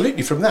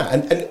 Absolutely, from that.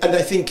 And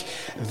I think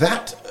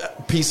that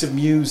piece of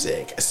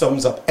music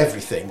sums up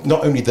everything,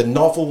 not only the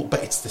novel,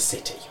 but it's the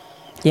city.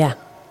 Yeah.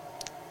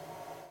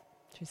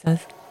 She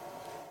says.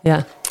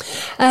 Yeah.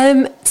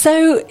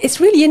 So it's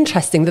really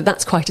interesting that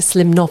that's quite a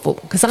slim novel,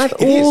 because I've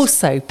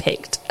also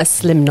picked a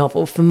slim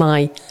novel for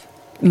my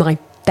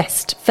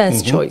best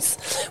first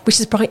choice, which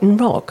is Brighton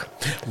Rock.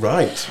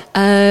 Right.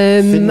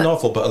 Thin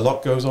novel, but a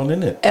lot goes on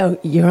in it. Oh,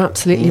 you're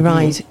absolutely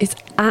right. It's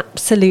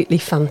absolutely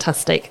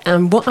fantastic.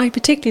 And what I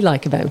particularly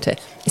like about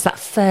it is that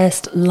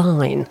first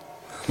line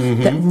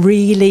that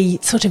really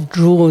sort of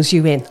draws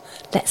you in.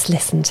 Let's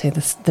listen to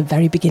the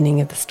very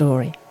beginning of the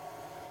story.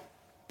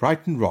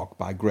 Brighton Rock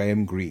by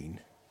Graham Greene.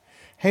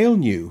 Hale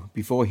knew,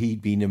 before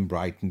he'd been in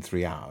Brighton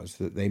 3 hours,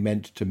 that they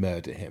meant to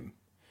murder him.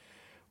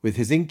 With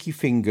his inky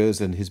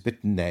fingers and his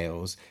bitten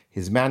nails,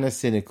 his manner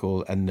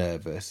cynical and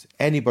nervous,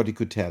 anybody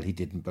could tell he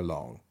didn't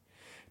belong.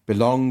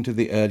 Belonged to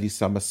the early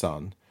summer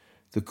sun,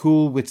 the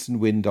cool Whitsun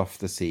wind off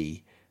the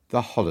sea,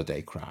 the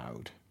holiday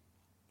crowd.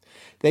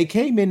 They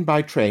came in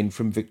by train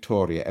from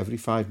Victoria every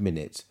 5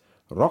 minutes,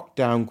 rocked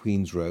down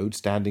Queen's Road,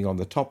 standing on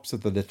the tops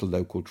of the little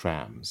local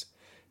trams,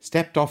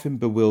 stepped off in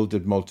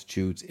bewildered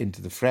multitudes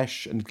into the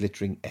fresh and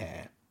glittering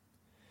air.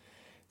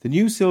 The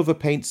new silver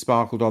paint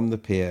sparkled on the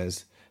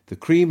piers, the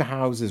cream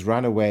houses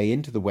ran away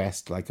into the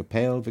west like a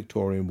pale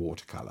Victorian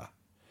watercolour.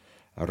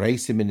 A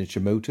race in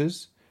miniature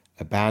motors,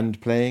 a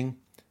band playing,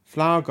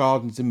 flower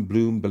gardens in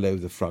bloom below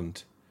the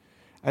front,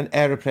 an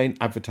aeroplane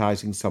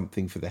advertising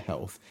something for the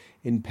health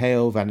in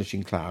pale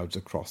vanishing clouds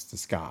across the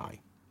sky.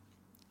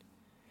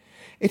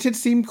 It had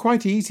seemed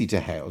quite easy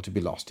to Hale to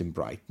be lost in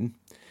Brighton.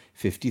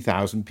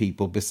 50,000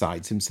 people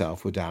besides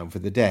himself were down for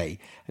the day,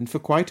 and for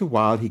quite a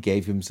while he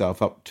gave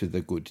himself up to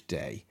the good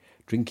day,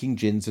 drinking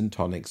gins and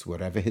tonics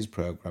wherever his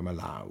programme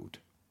allowed.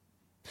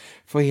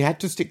 For he had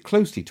to stick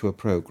closely to a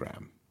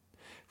programme.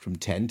 From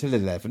 10 till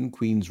 11,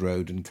 Queen's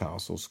Road and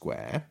Castle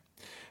Square.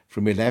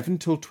 From 11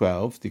 till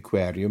 12, the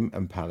Aquarium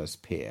and Palace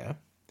Pier.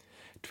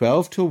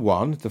 12 till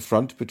 1, the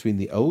front between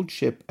the Old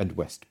Ship and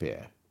West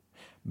Pier.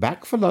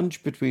 Back for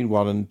lunch between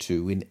 1 and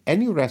 2 in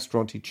any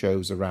restaurant he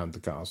chose around the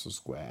Castle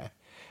Square.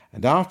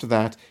 And after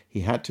that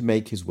he had to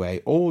make his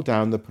way all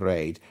down the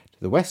parade to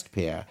the West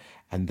Pier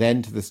and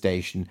then to the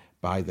station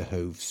by the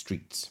Hove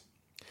Streets.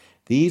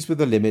 These were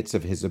the limits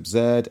of his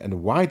absurd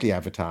and widely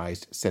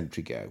advertised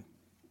Centrigo.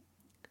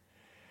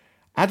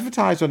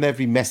 Advertised on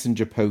every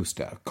messenger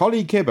poster,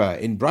 Collie Kibber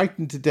in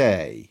Brighton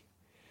today.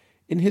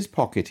 In his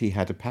pocket he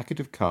had a packet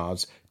of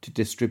cards to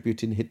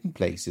distribute in hidden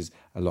places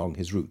along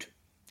his route.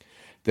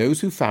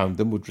 Those who found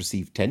them would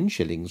receive 10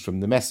 shillings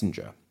from the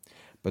messenger,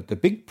 but the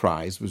big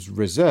prize was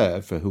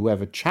reserved for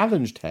whoever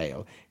challenged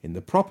Hale in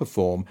the proper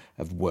form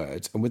of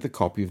words and with a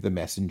copy of the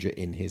messenger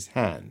in his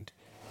hand.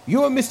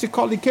 "You are Mr.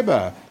 Collie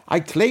Kibber. I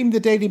claim the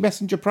Daily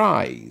Messenger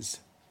prize."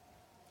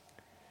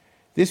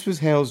 This was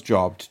Hale's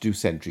job to do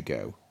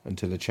Centrigo,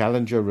 until a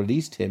challenger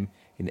released him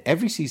in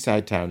every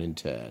seaside town in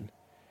turn.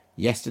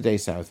 Yesterday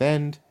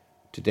Southend,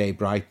 today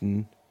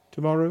Brighton,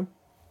 tomorrow?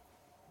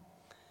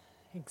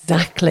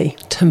 Exactly.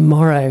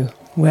 Tomorrow.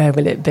 Where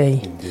will it be?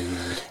 Indeed.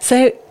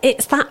 So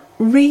it's that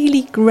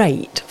really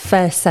great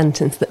first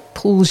sentence that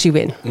pulls you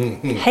in.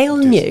 Hale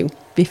knew,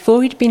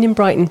 before he'd been in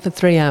Brighton for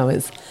 3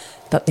 hours,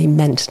 that they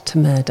meant to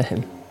murder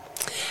him.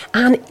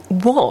 And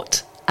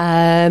what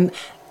a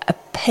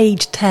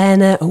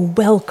page-turner, a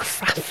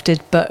well-crafted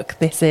book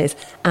this is.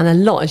 And a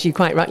lot, as you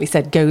quite rightly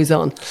said, goes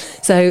on.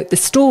 So the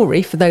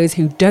story, for those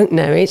who don't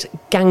know it,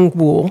 gang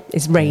war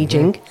is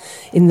raging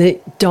in the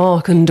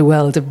dark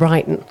underworld of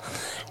Brighton.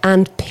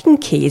 And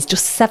Pinky is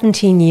just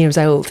 17 years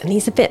old, and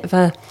he's a bit of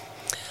a...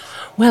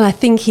 Well, I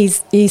think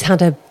he's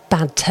had a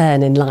bad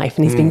turn in life,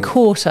 and he's been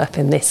caught up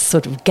in this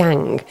sort of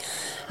gang.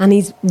 And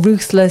he's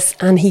ruthless,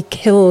 and he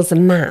kills a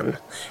man.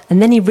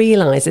 And then he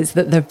realises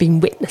that there have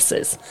been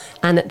witnesses.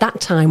 And at that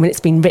time, when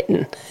it's been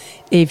written,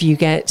 if you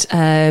get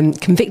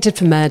convicted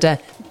for murder,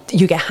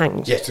 you get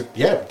hanged. Yes,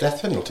 yeah,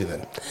 death penalty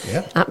then.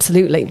 Yeah,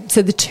 absolutely.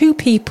 So the two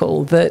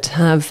people that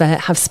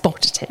have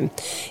spotted him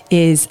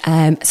is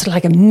sort of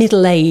like a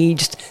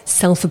middle-aged,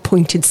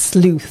 self-appointed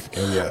sleuth,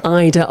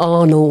 Ida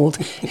Arnold,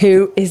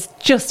 who is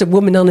just a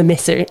woman on a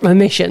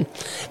mission.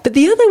 But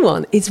the other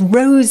one is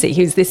Rosie,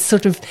 who's this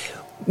sort of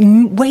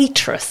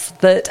waitress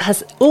that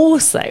has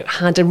also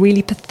had a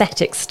really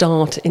pathetic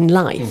start in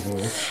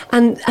life.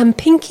 And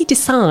Pinky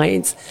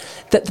decides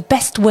that the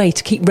best way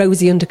to keep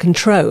Rosie under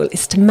control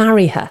is to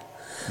marry her.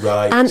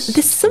 Right. And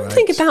there's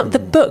something about the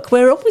book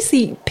where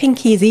obviously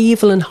Pinky is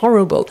evil and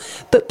horrible,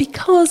 but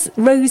because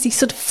Rosie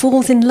sort of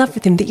falls in love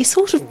with him, that you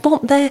sort of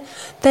want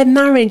their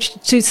marriage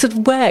to sort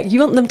of work.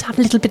 You want them to have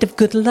a little bit of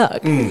good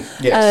luck.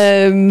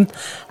 Yes.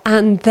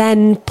 And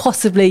then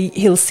possibly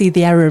he'll see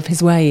the error of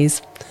his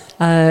ways.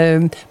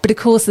 But of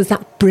course, there's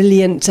that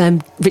brilliant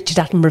Richard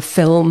Attenborough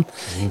film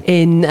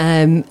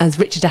as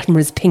Richard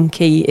Attenborough's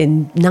Pinky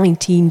in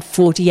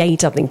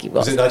 1948, I think it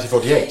was. Was it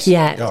 1948?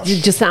 Yeah, Gosh.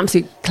 just an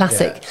absolute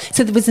classic. Yeah.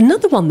 So there was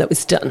another one that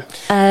was done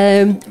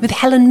with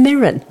Helen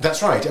Mirren.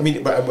 That's right. I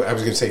mean, I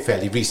was going to say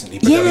fairly recently,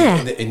 but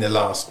I mean, in the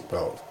last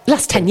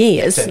 10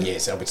 years. 10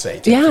 years, I would say.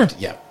 50,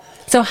 yeah.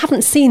 So I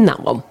haven't seen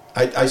that one.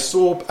 I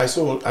saw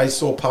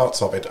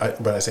parts of it.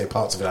 When I say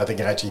parts of it, I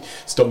think I actually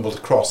stumbled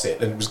across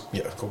it, and it was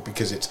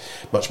because it's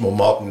much more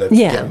modern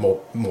and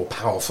more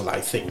powerful.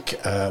 I think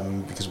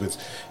because with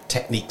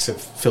techniques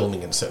of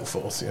filming and so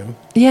forth.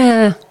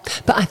 Yeah,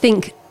 but I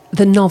think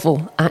the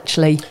novel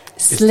actually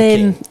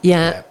Slim, king.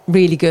 yeah,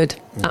 really good.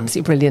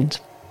 Absolutely brilliant.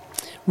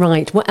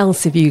 Right, what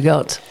else have you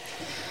got?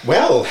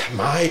 Well,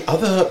 my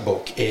other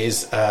book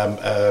is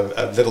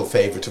a little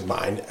favourite of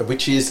mine,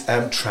 which is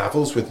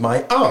Travels with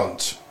My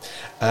Aunt.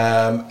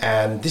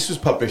 And this was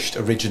published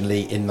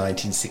originally in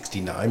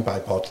 1969 by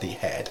Bodley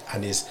Head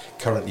and is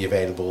currently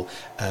available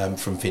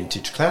from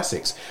Vintage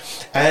Classics.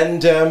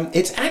 And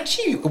it's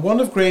actually one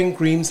of Graham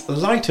Greene's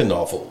lighter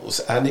novels,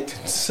 and it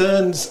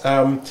concerns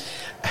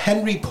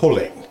Henry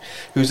Pulling,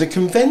 who's a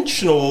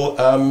conventional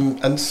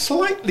and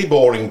slightly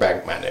boring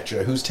bank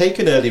manager who's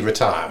taken early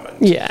retirement.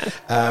 Yeah.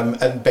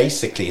 And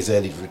basically his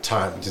early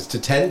retirement is to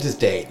tend his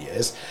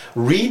dahlias,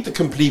 read the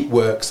complete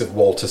works of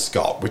Walter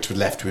Scott, which were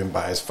left to him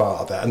by his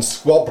father, and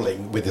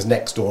squabbling with his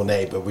next-door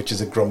neighbour, which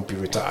is a grumpy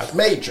retired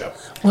major.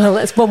 Well,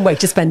 that's one way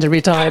to spend a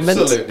retirement.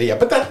 Absolutely, yeah.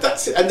 But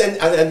that's it. And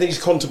then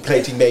he's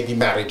contemplating maybe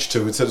marriage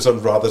to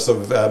some rather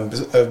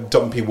a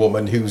dumpy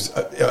woman who's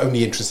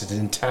only interested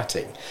in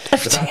tatting.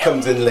 But that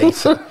comes in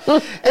later.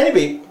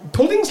 Anyway,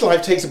 Pulling's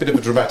life takes a bit of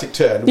a dramatic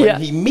turn when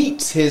he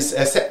meets his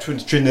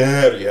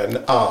septuagenarian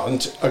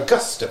aunt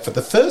Augusta for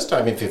the first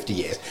time in 50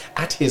 years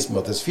at his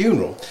mother's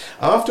funeral,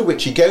 after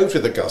which he goes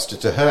with Augusta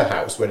to her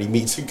house where he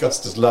meets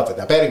Augusta's lover.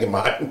 Now, bearing in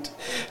mind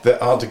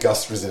that Aunt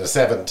Augusta is in her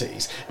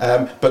 70s,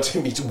 but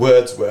he meets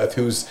Wordsworth,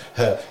 who's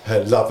her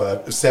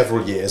lover,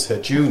 several years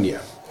her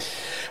junior.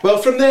 Well,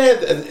 from there,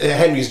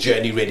 Henry's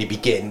journey really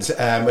begins,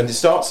 and it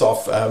starts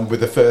off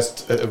with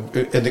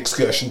an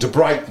excursion to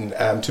Brighton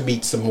to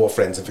meet some more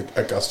friends of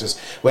Augustus,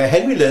 where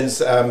Henry learns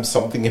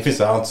something of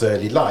his aunt's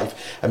early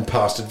life and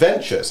past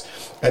adventures.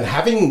 And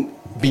having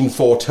been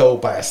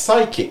foretold by a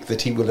psychic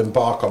that he will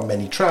embark on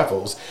many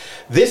travels,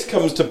 this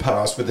comes to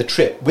pass with a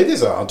trip with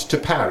his aunt to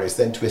Paris,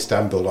 then to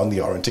Istanbul on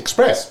the Orient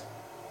Express.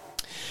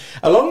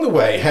 Along the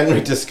way,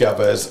 Henry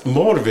discovers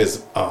more of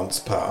his aunt's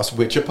past,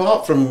 which,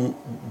 apart from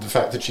the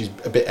fact that she's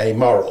a bit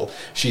amoral,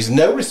 she's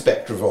no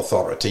respecter of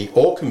authority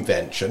or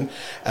convention.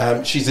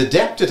 She's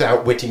adept at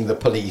outwitting the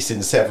police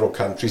in several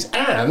countries,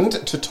 and,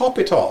 to top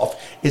it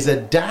off, is a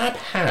dab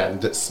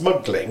hand at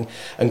smuggling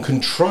and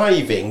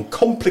contriving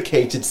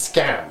complicated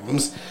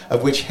scams,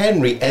 of which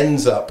Henry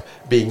ends up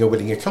being a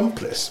willing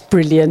accomplice.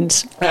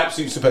 Brilliant.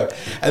 Absolutely superb.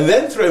 And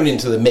then thrown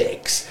into the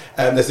mix,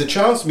 there's a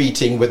chance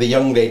meeting with a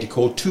young lady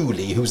called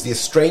Thule, who's the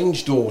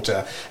estranged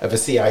daughter of a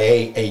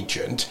CIA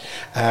agent.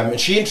 And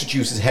she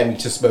introduces Henry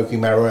to smoking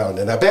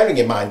marijuana. Now, bearing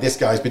in mind, this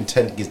guy's been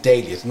tending his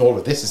dahlias, and all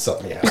of this is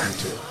suddenly happening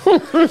to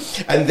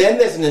him. And then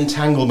there's an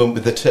entanglement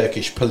with the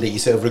Turkish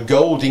police over a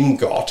gold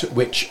ingot,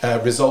 which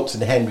results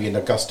in Henry and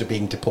Augusta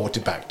being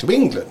deported back to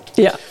England.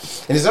 Yeah.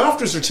 And it's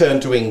after his return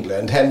to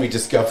England, Henry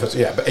discovers,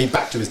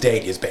 back to his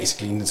dahlias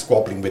basically, and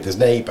squabbling with his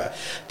neighbour,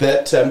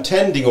 that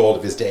tending all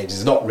of his dahlias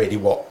is not really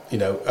what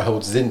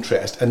holds his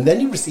interest. And then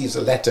he receives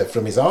a letter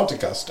from his aunt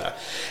Augusta.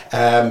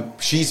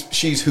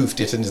 She's hoofed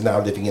it and is now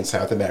living in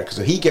South America,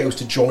 so he goes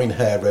to join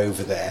her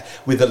over there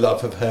with the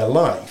love of her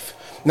life.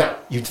 Now,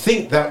 you'd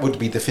think that would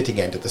be the fitting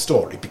end of the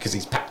story because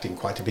he's packed in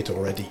quite a bit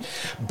already,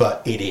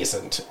 but it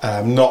isn't,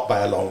 not by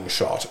a long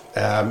shot,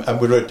 and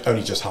we're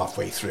only just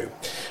halfway through.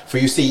 For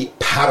you see,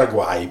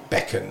 Paraguay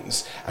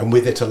beckons, and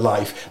with it a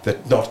life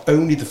that not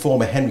only the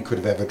former Henry could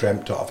have ever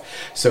dreamt of,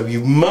 so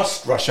you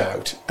must rush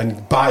out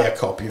and buy a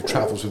copy of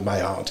Travels with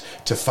My Aunt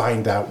to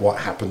find out what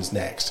happens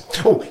next.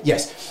 Oh,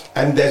 yes,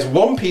 and there's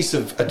one piece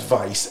of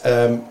advice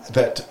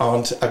that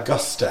Aunt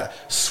Augusta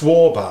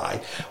swore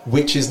by,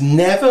 which is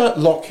never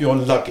lock your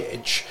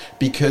luggage,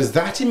 because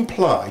that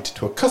implied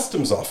to a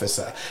customs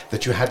officer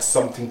that you had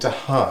something to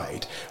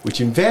hide, which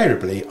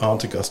invariably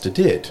Aunt Augusta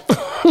did.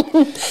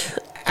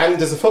 And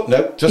as a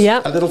footnote,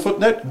 a little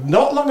footnote,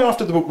 not long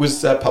after the book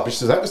was published,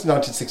 so that was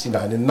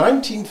 1969, in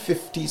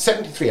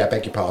 1973, I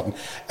beg your pardon,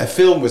 a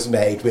film was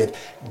made with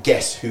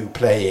Guess Who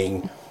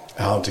playing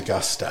Aunt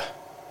Augusta.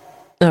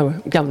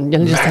 Oh,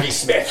 Maggie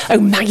Smith. Oh,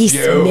 Maggie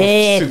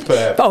Smith.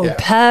 Superb. Oh,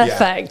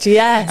 perfect,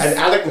 yes. And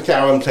Alec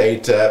McCowan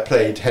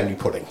played Henry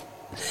Pulling.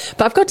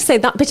 But I've got to say,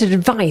 that bit of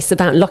advice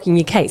about locking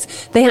your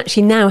case, they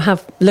actually now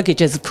have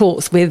luggages, of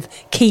course, with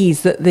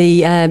keys that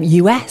the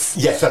US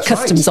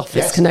Customs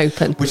Office can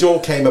open. Which all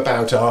came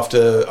about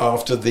after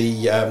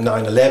the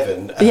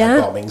 9/11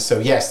 bombings. So,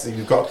 yes,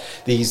 you've got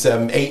these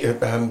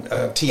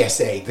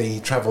TSA, the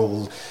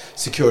Travel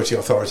Security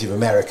Authority of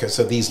America,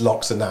 so these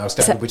locks are now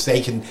standard, which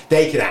they can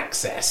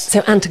access.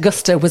 So Aunt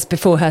Augusta was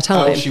before her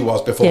time. Oh, she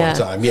was before her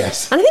time,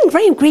 yes. And I think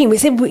Graham Greene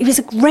he was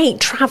a great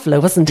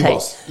traveller, wasn't he? He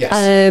was,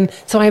 yes.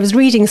 So I was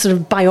reading sort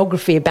of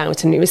biography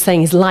about him, and it was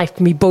saying his life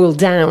can be boiled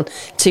down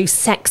to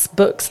sex,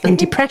 books and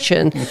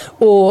depression,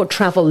 or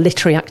travel,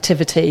 literary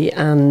activity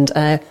and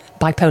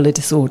bipolar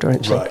disorder,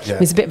 actually. Right, yeah.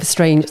 He's a bit of a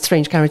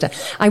strange character.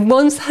 I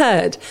once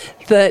heard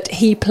that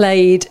he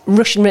played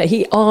Russian roulette.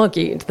 He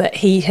argued that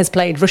he has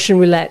played Russian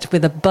roulette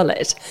with a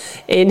bullet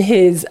in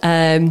his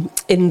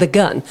in the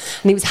gun,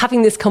 and he was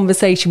having this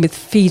conversation with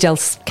Fidel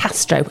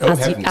Castro,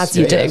 as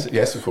you do.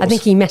 Yes, of course. I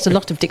think he met a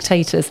lot of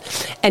dictators.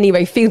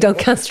 Anyway, Fidel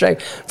Castro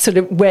sort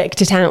of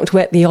worked it out,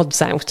 worked the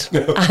odds out,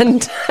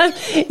 and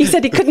he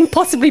said he couldn't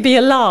possibly be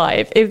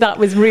alive if that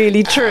was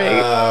really true.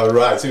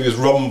 Right, so he was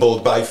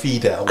rumbled by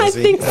Fidel, was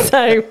he? I think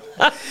so.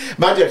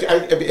 Mind you,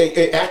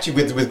 actually,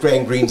 with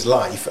Graham Greene's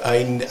life,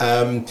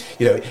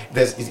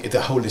 there's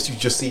the whole list. You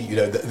just see,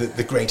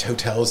 the great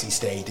hotels he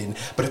stayed in.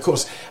 But of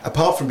course,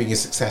 apart from being a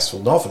successful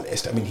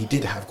novelist, I mean, he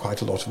did have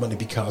quite a lot of money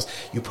because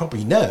you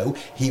probably know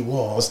he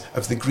was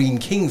of the Greene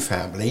King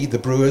family, the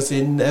brewers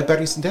in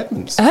Bury St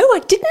Edmunds. Oh, I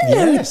didn't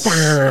know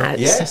that.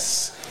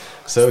 Yes.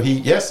 So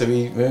he had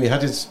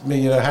his,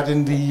 had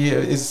in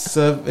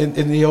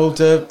the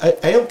old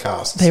ale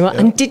casks. They were,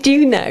 and did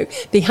you know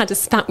they had a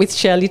spat with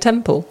Shirley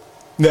Temple?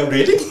 No,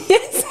 really?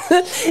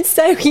 Yes.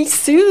 So he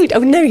sued. Oh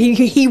no,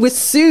 he was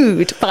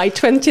sued by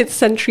 20th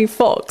Century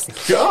Fox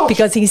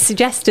because he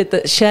suggested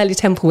that Shirley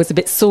Temple was a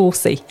bit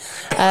saucy,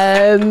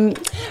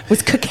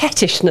 was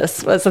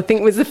coquettishness, I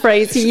think was the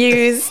phrase he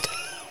used.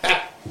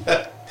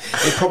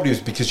 It probably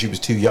was because she was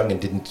too young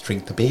and didn't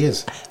drink the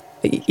beers.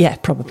 Yeah,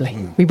 probably.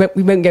 We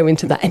won't go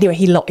into that. Anyway,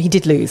 he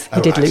did lose.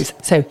 He did lose.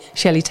 So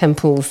Shirley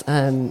Temple's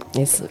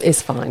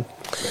is fine.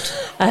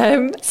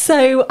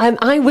 So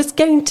I was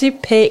going to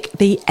pick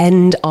The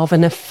End of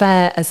an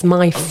Affair as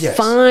my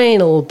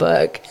final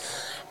book,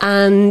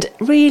 and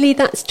really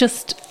it's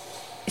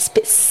a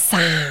bit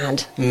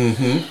sad.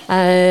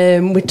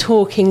 Mm-hmm. We're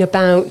talking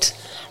about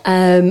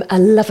a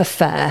love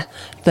affair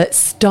that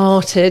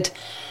started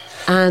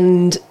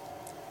and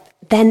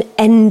then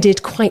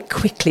ended quite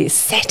quickly. It's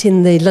set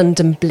in the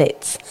London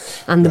Blitz,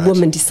 and the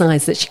woman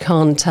decides that she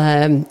can't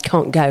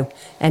go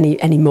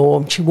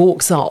anymore. She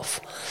walks off,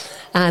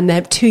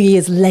 and 2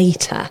 years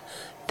later,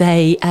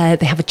 they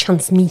have a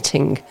chance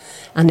meeting,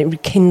 and it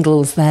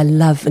rekindles their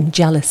love and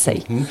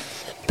jealousy. Mm-hmm.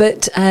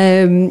 But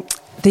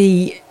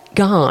the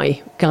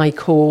guy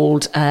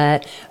called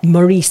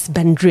Maurice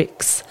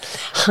Bendrix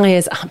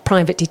hires a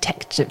private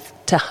detective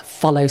to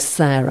follow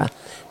Sarah.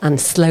 And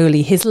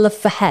slowly his love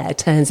for hair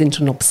turns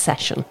into an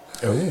obsession.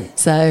 Oh.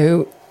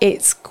 So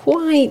it's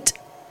quite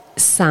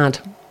sad.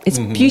 It's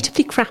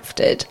beautifully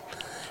crafted,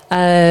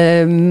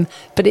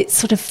 but it's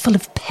sort of full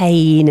of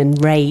pain and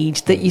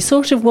rage that you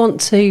sort of want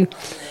to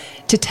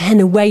turn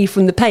away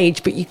from the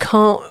page, but you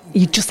can't.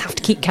 You just have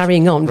to keep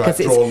carrying on because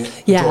drawn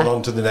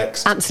on to the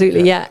next.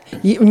 Absolutely, yeah.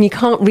 You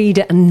can't read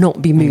it and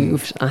not be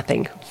moved, I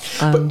think.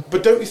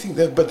 But don't you think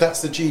that? But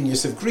that's the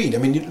genius of Green. I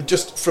mean,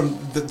 just from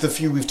the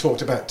few we've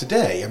talked about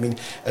today. I mean,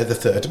 The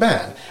Third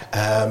Man,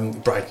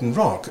 Brighton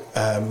Rock,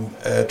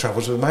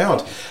 Travels with My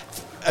Aunt,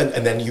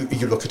 and then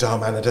you look at Our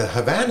Man at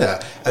Havana.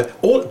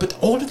 But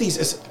all of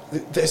these,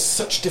 there's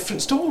such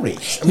different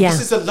stories. I mean, this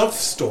is a love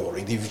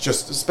story that you've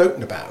just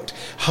spoken about,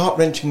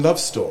 heart-wrenching love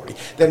story.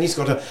 Then he's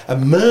got a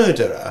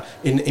murderer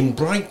in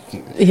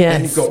Brighton. Yes.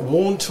 And you've got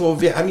Warren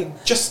Torvier. I mean,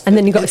 just and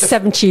then you've got a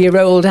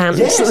 70-year-old aunt.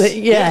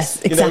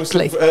 Yes,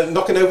 exactly.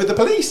 Knocking over the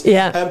police.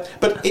 Yeah.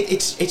 But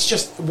it's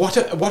just what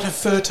a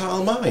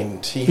fertile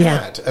mind he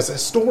had as a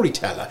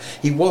storyteller.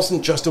 He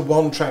wasn't just a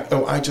one-track.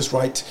 Oh, I just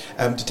write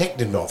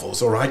detective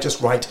novels, or I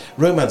just write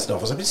romance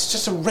novels. I mean, it's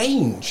just a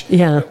range.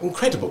 Yeah.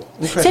 Incredible.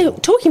 So,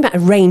 talking about a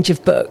range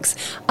of books,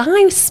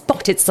 I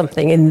spotted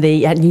something in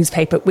the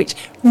newspaper which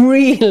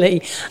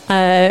really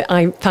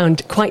I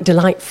found quite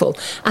delightful,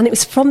 and it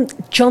was from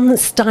John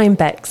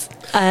Steinbeck's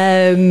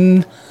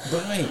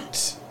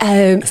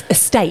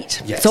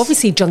estate. Yes. So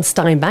obviously John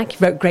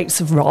Steinbeck wrote Grapes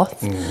of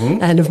Wrath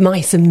and Of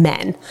Mice and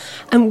Men,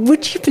 and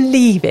would you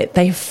believe it,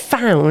 they've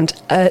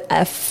found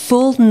a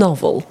full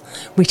novel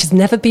which has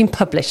never been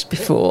published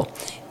before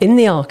in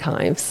the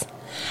archives,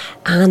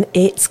 and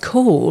it's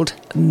called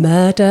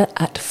Murder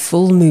at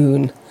Full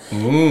Moon.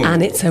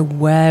 And it's a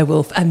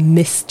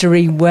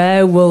mystery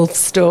werewolf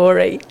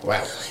story.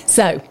 Wow.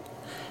 So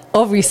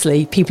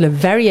obviously people are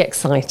very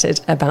excited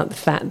about the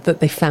fact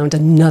that they found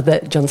another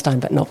John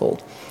Steinbeck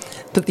novel.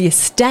 But the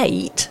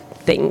estate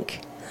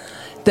think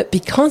that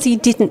because he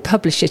didn't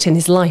publish it in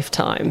his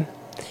lifetime,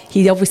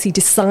 he obviously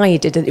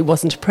decided that it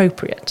wasn't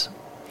appropriate.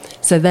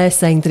 So they're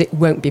saying that it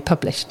won't be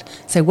published.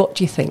 So what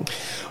do you think?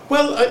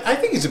 Well, I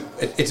think it's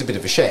a bit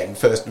of a shame,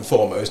 first and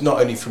foremost,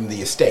 not only from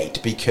the estate,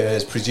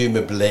 because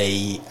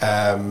presumably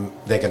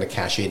they're going to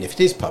cash in if it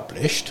is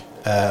published.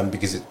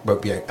 Because it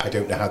won't be, I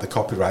don't know how the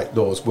copyright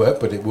laws work,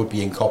 but it would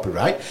be in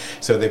copyright,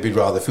 so they'd be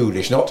rather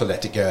foolish not to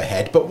let it go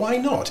ahead. But why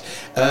not?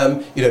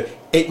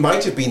 It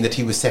might have been that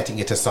he was setting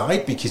it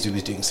aside because he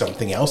was doing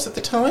something else at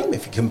the time,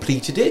 if he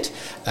completed it.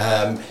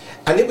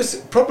 And it was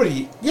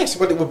probably, it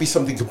would be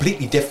something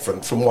completely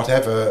different from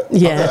whatever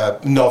other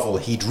novel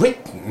he'd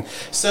written.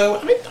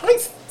 So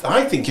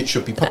I think it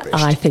should be published.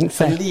 I think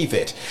so. And leave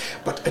it.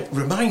 But it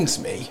reminds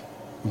me,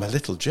 my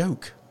little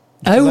joke.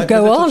 Oh,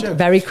 go on,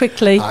 very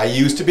quickly. I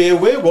used to be a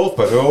werewolf,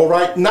 but all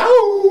right now.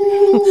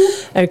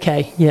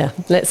 Okay, yeah,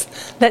 let's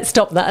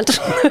stop that.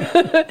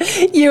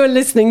 You are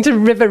listening to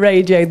River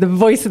Radio, the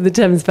voice of the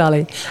Thames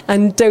Valley.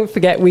 And don't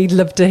forget, we'd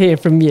love to hear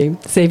from you.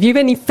 So if you have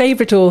any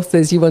favourite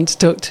authors you want to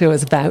talk to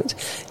us about,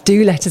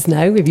 do let us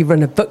know if you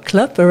run a book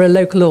club or a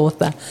local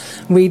author.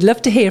 We'd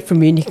love to hear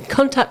from you, and you can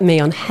contact me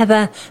on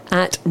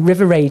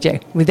Heather@River Radio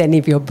with any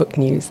of your book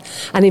news.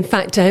 And in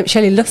fact,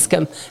 Shelley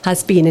Luscombe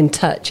has been in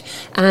touch,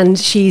 and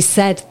she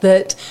said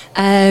that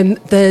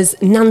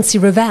there's Nancy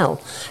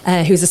Ravel,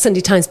 who's a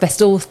Sunday Times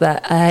best author,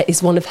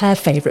 is one of her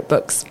favourite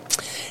books.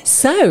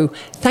 So,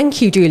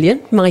 thank you,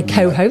 Julian, my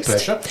co-host,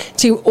 pleasure.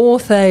 to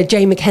author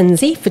Jay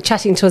Mackenzie for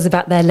chatting to us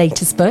about their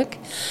latest book.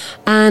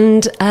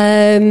 And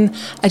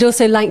I'd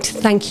also like to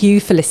thank you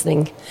for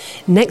listening.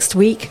 Next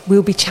week,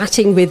 we'll be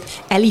chatting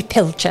with Ellie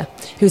Pilcher,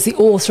 who's the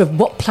author of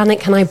What Planet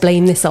Can I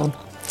Blame This On?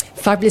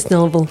 Fabulous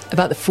novel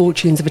about the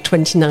fortunes of a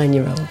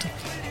 29-year-old.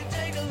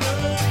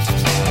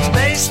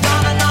 Based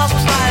on a novel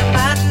by a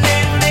man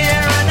named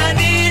Lear, and I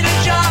need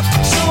a job,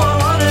 so I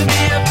want to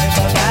be a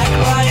paperback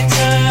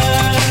writer.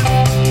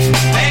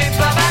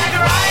 Paperback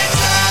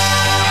writer.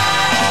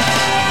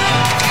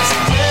 It's a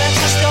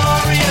dirty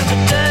story of a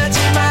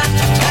dirty man,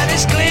 and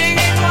his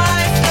clinging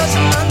wife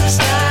doesn't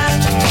understand.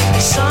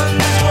 His son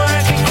is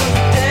working for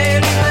the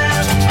Daily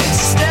Mail.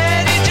 It's a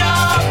steady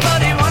job,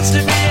 but he wants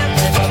to be a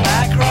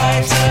paperback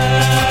writer.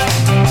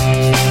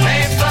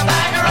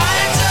 Paperback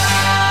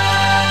writer.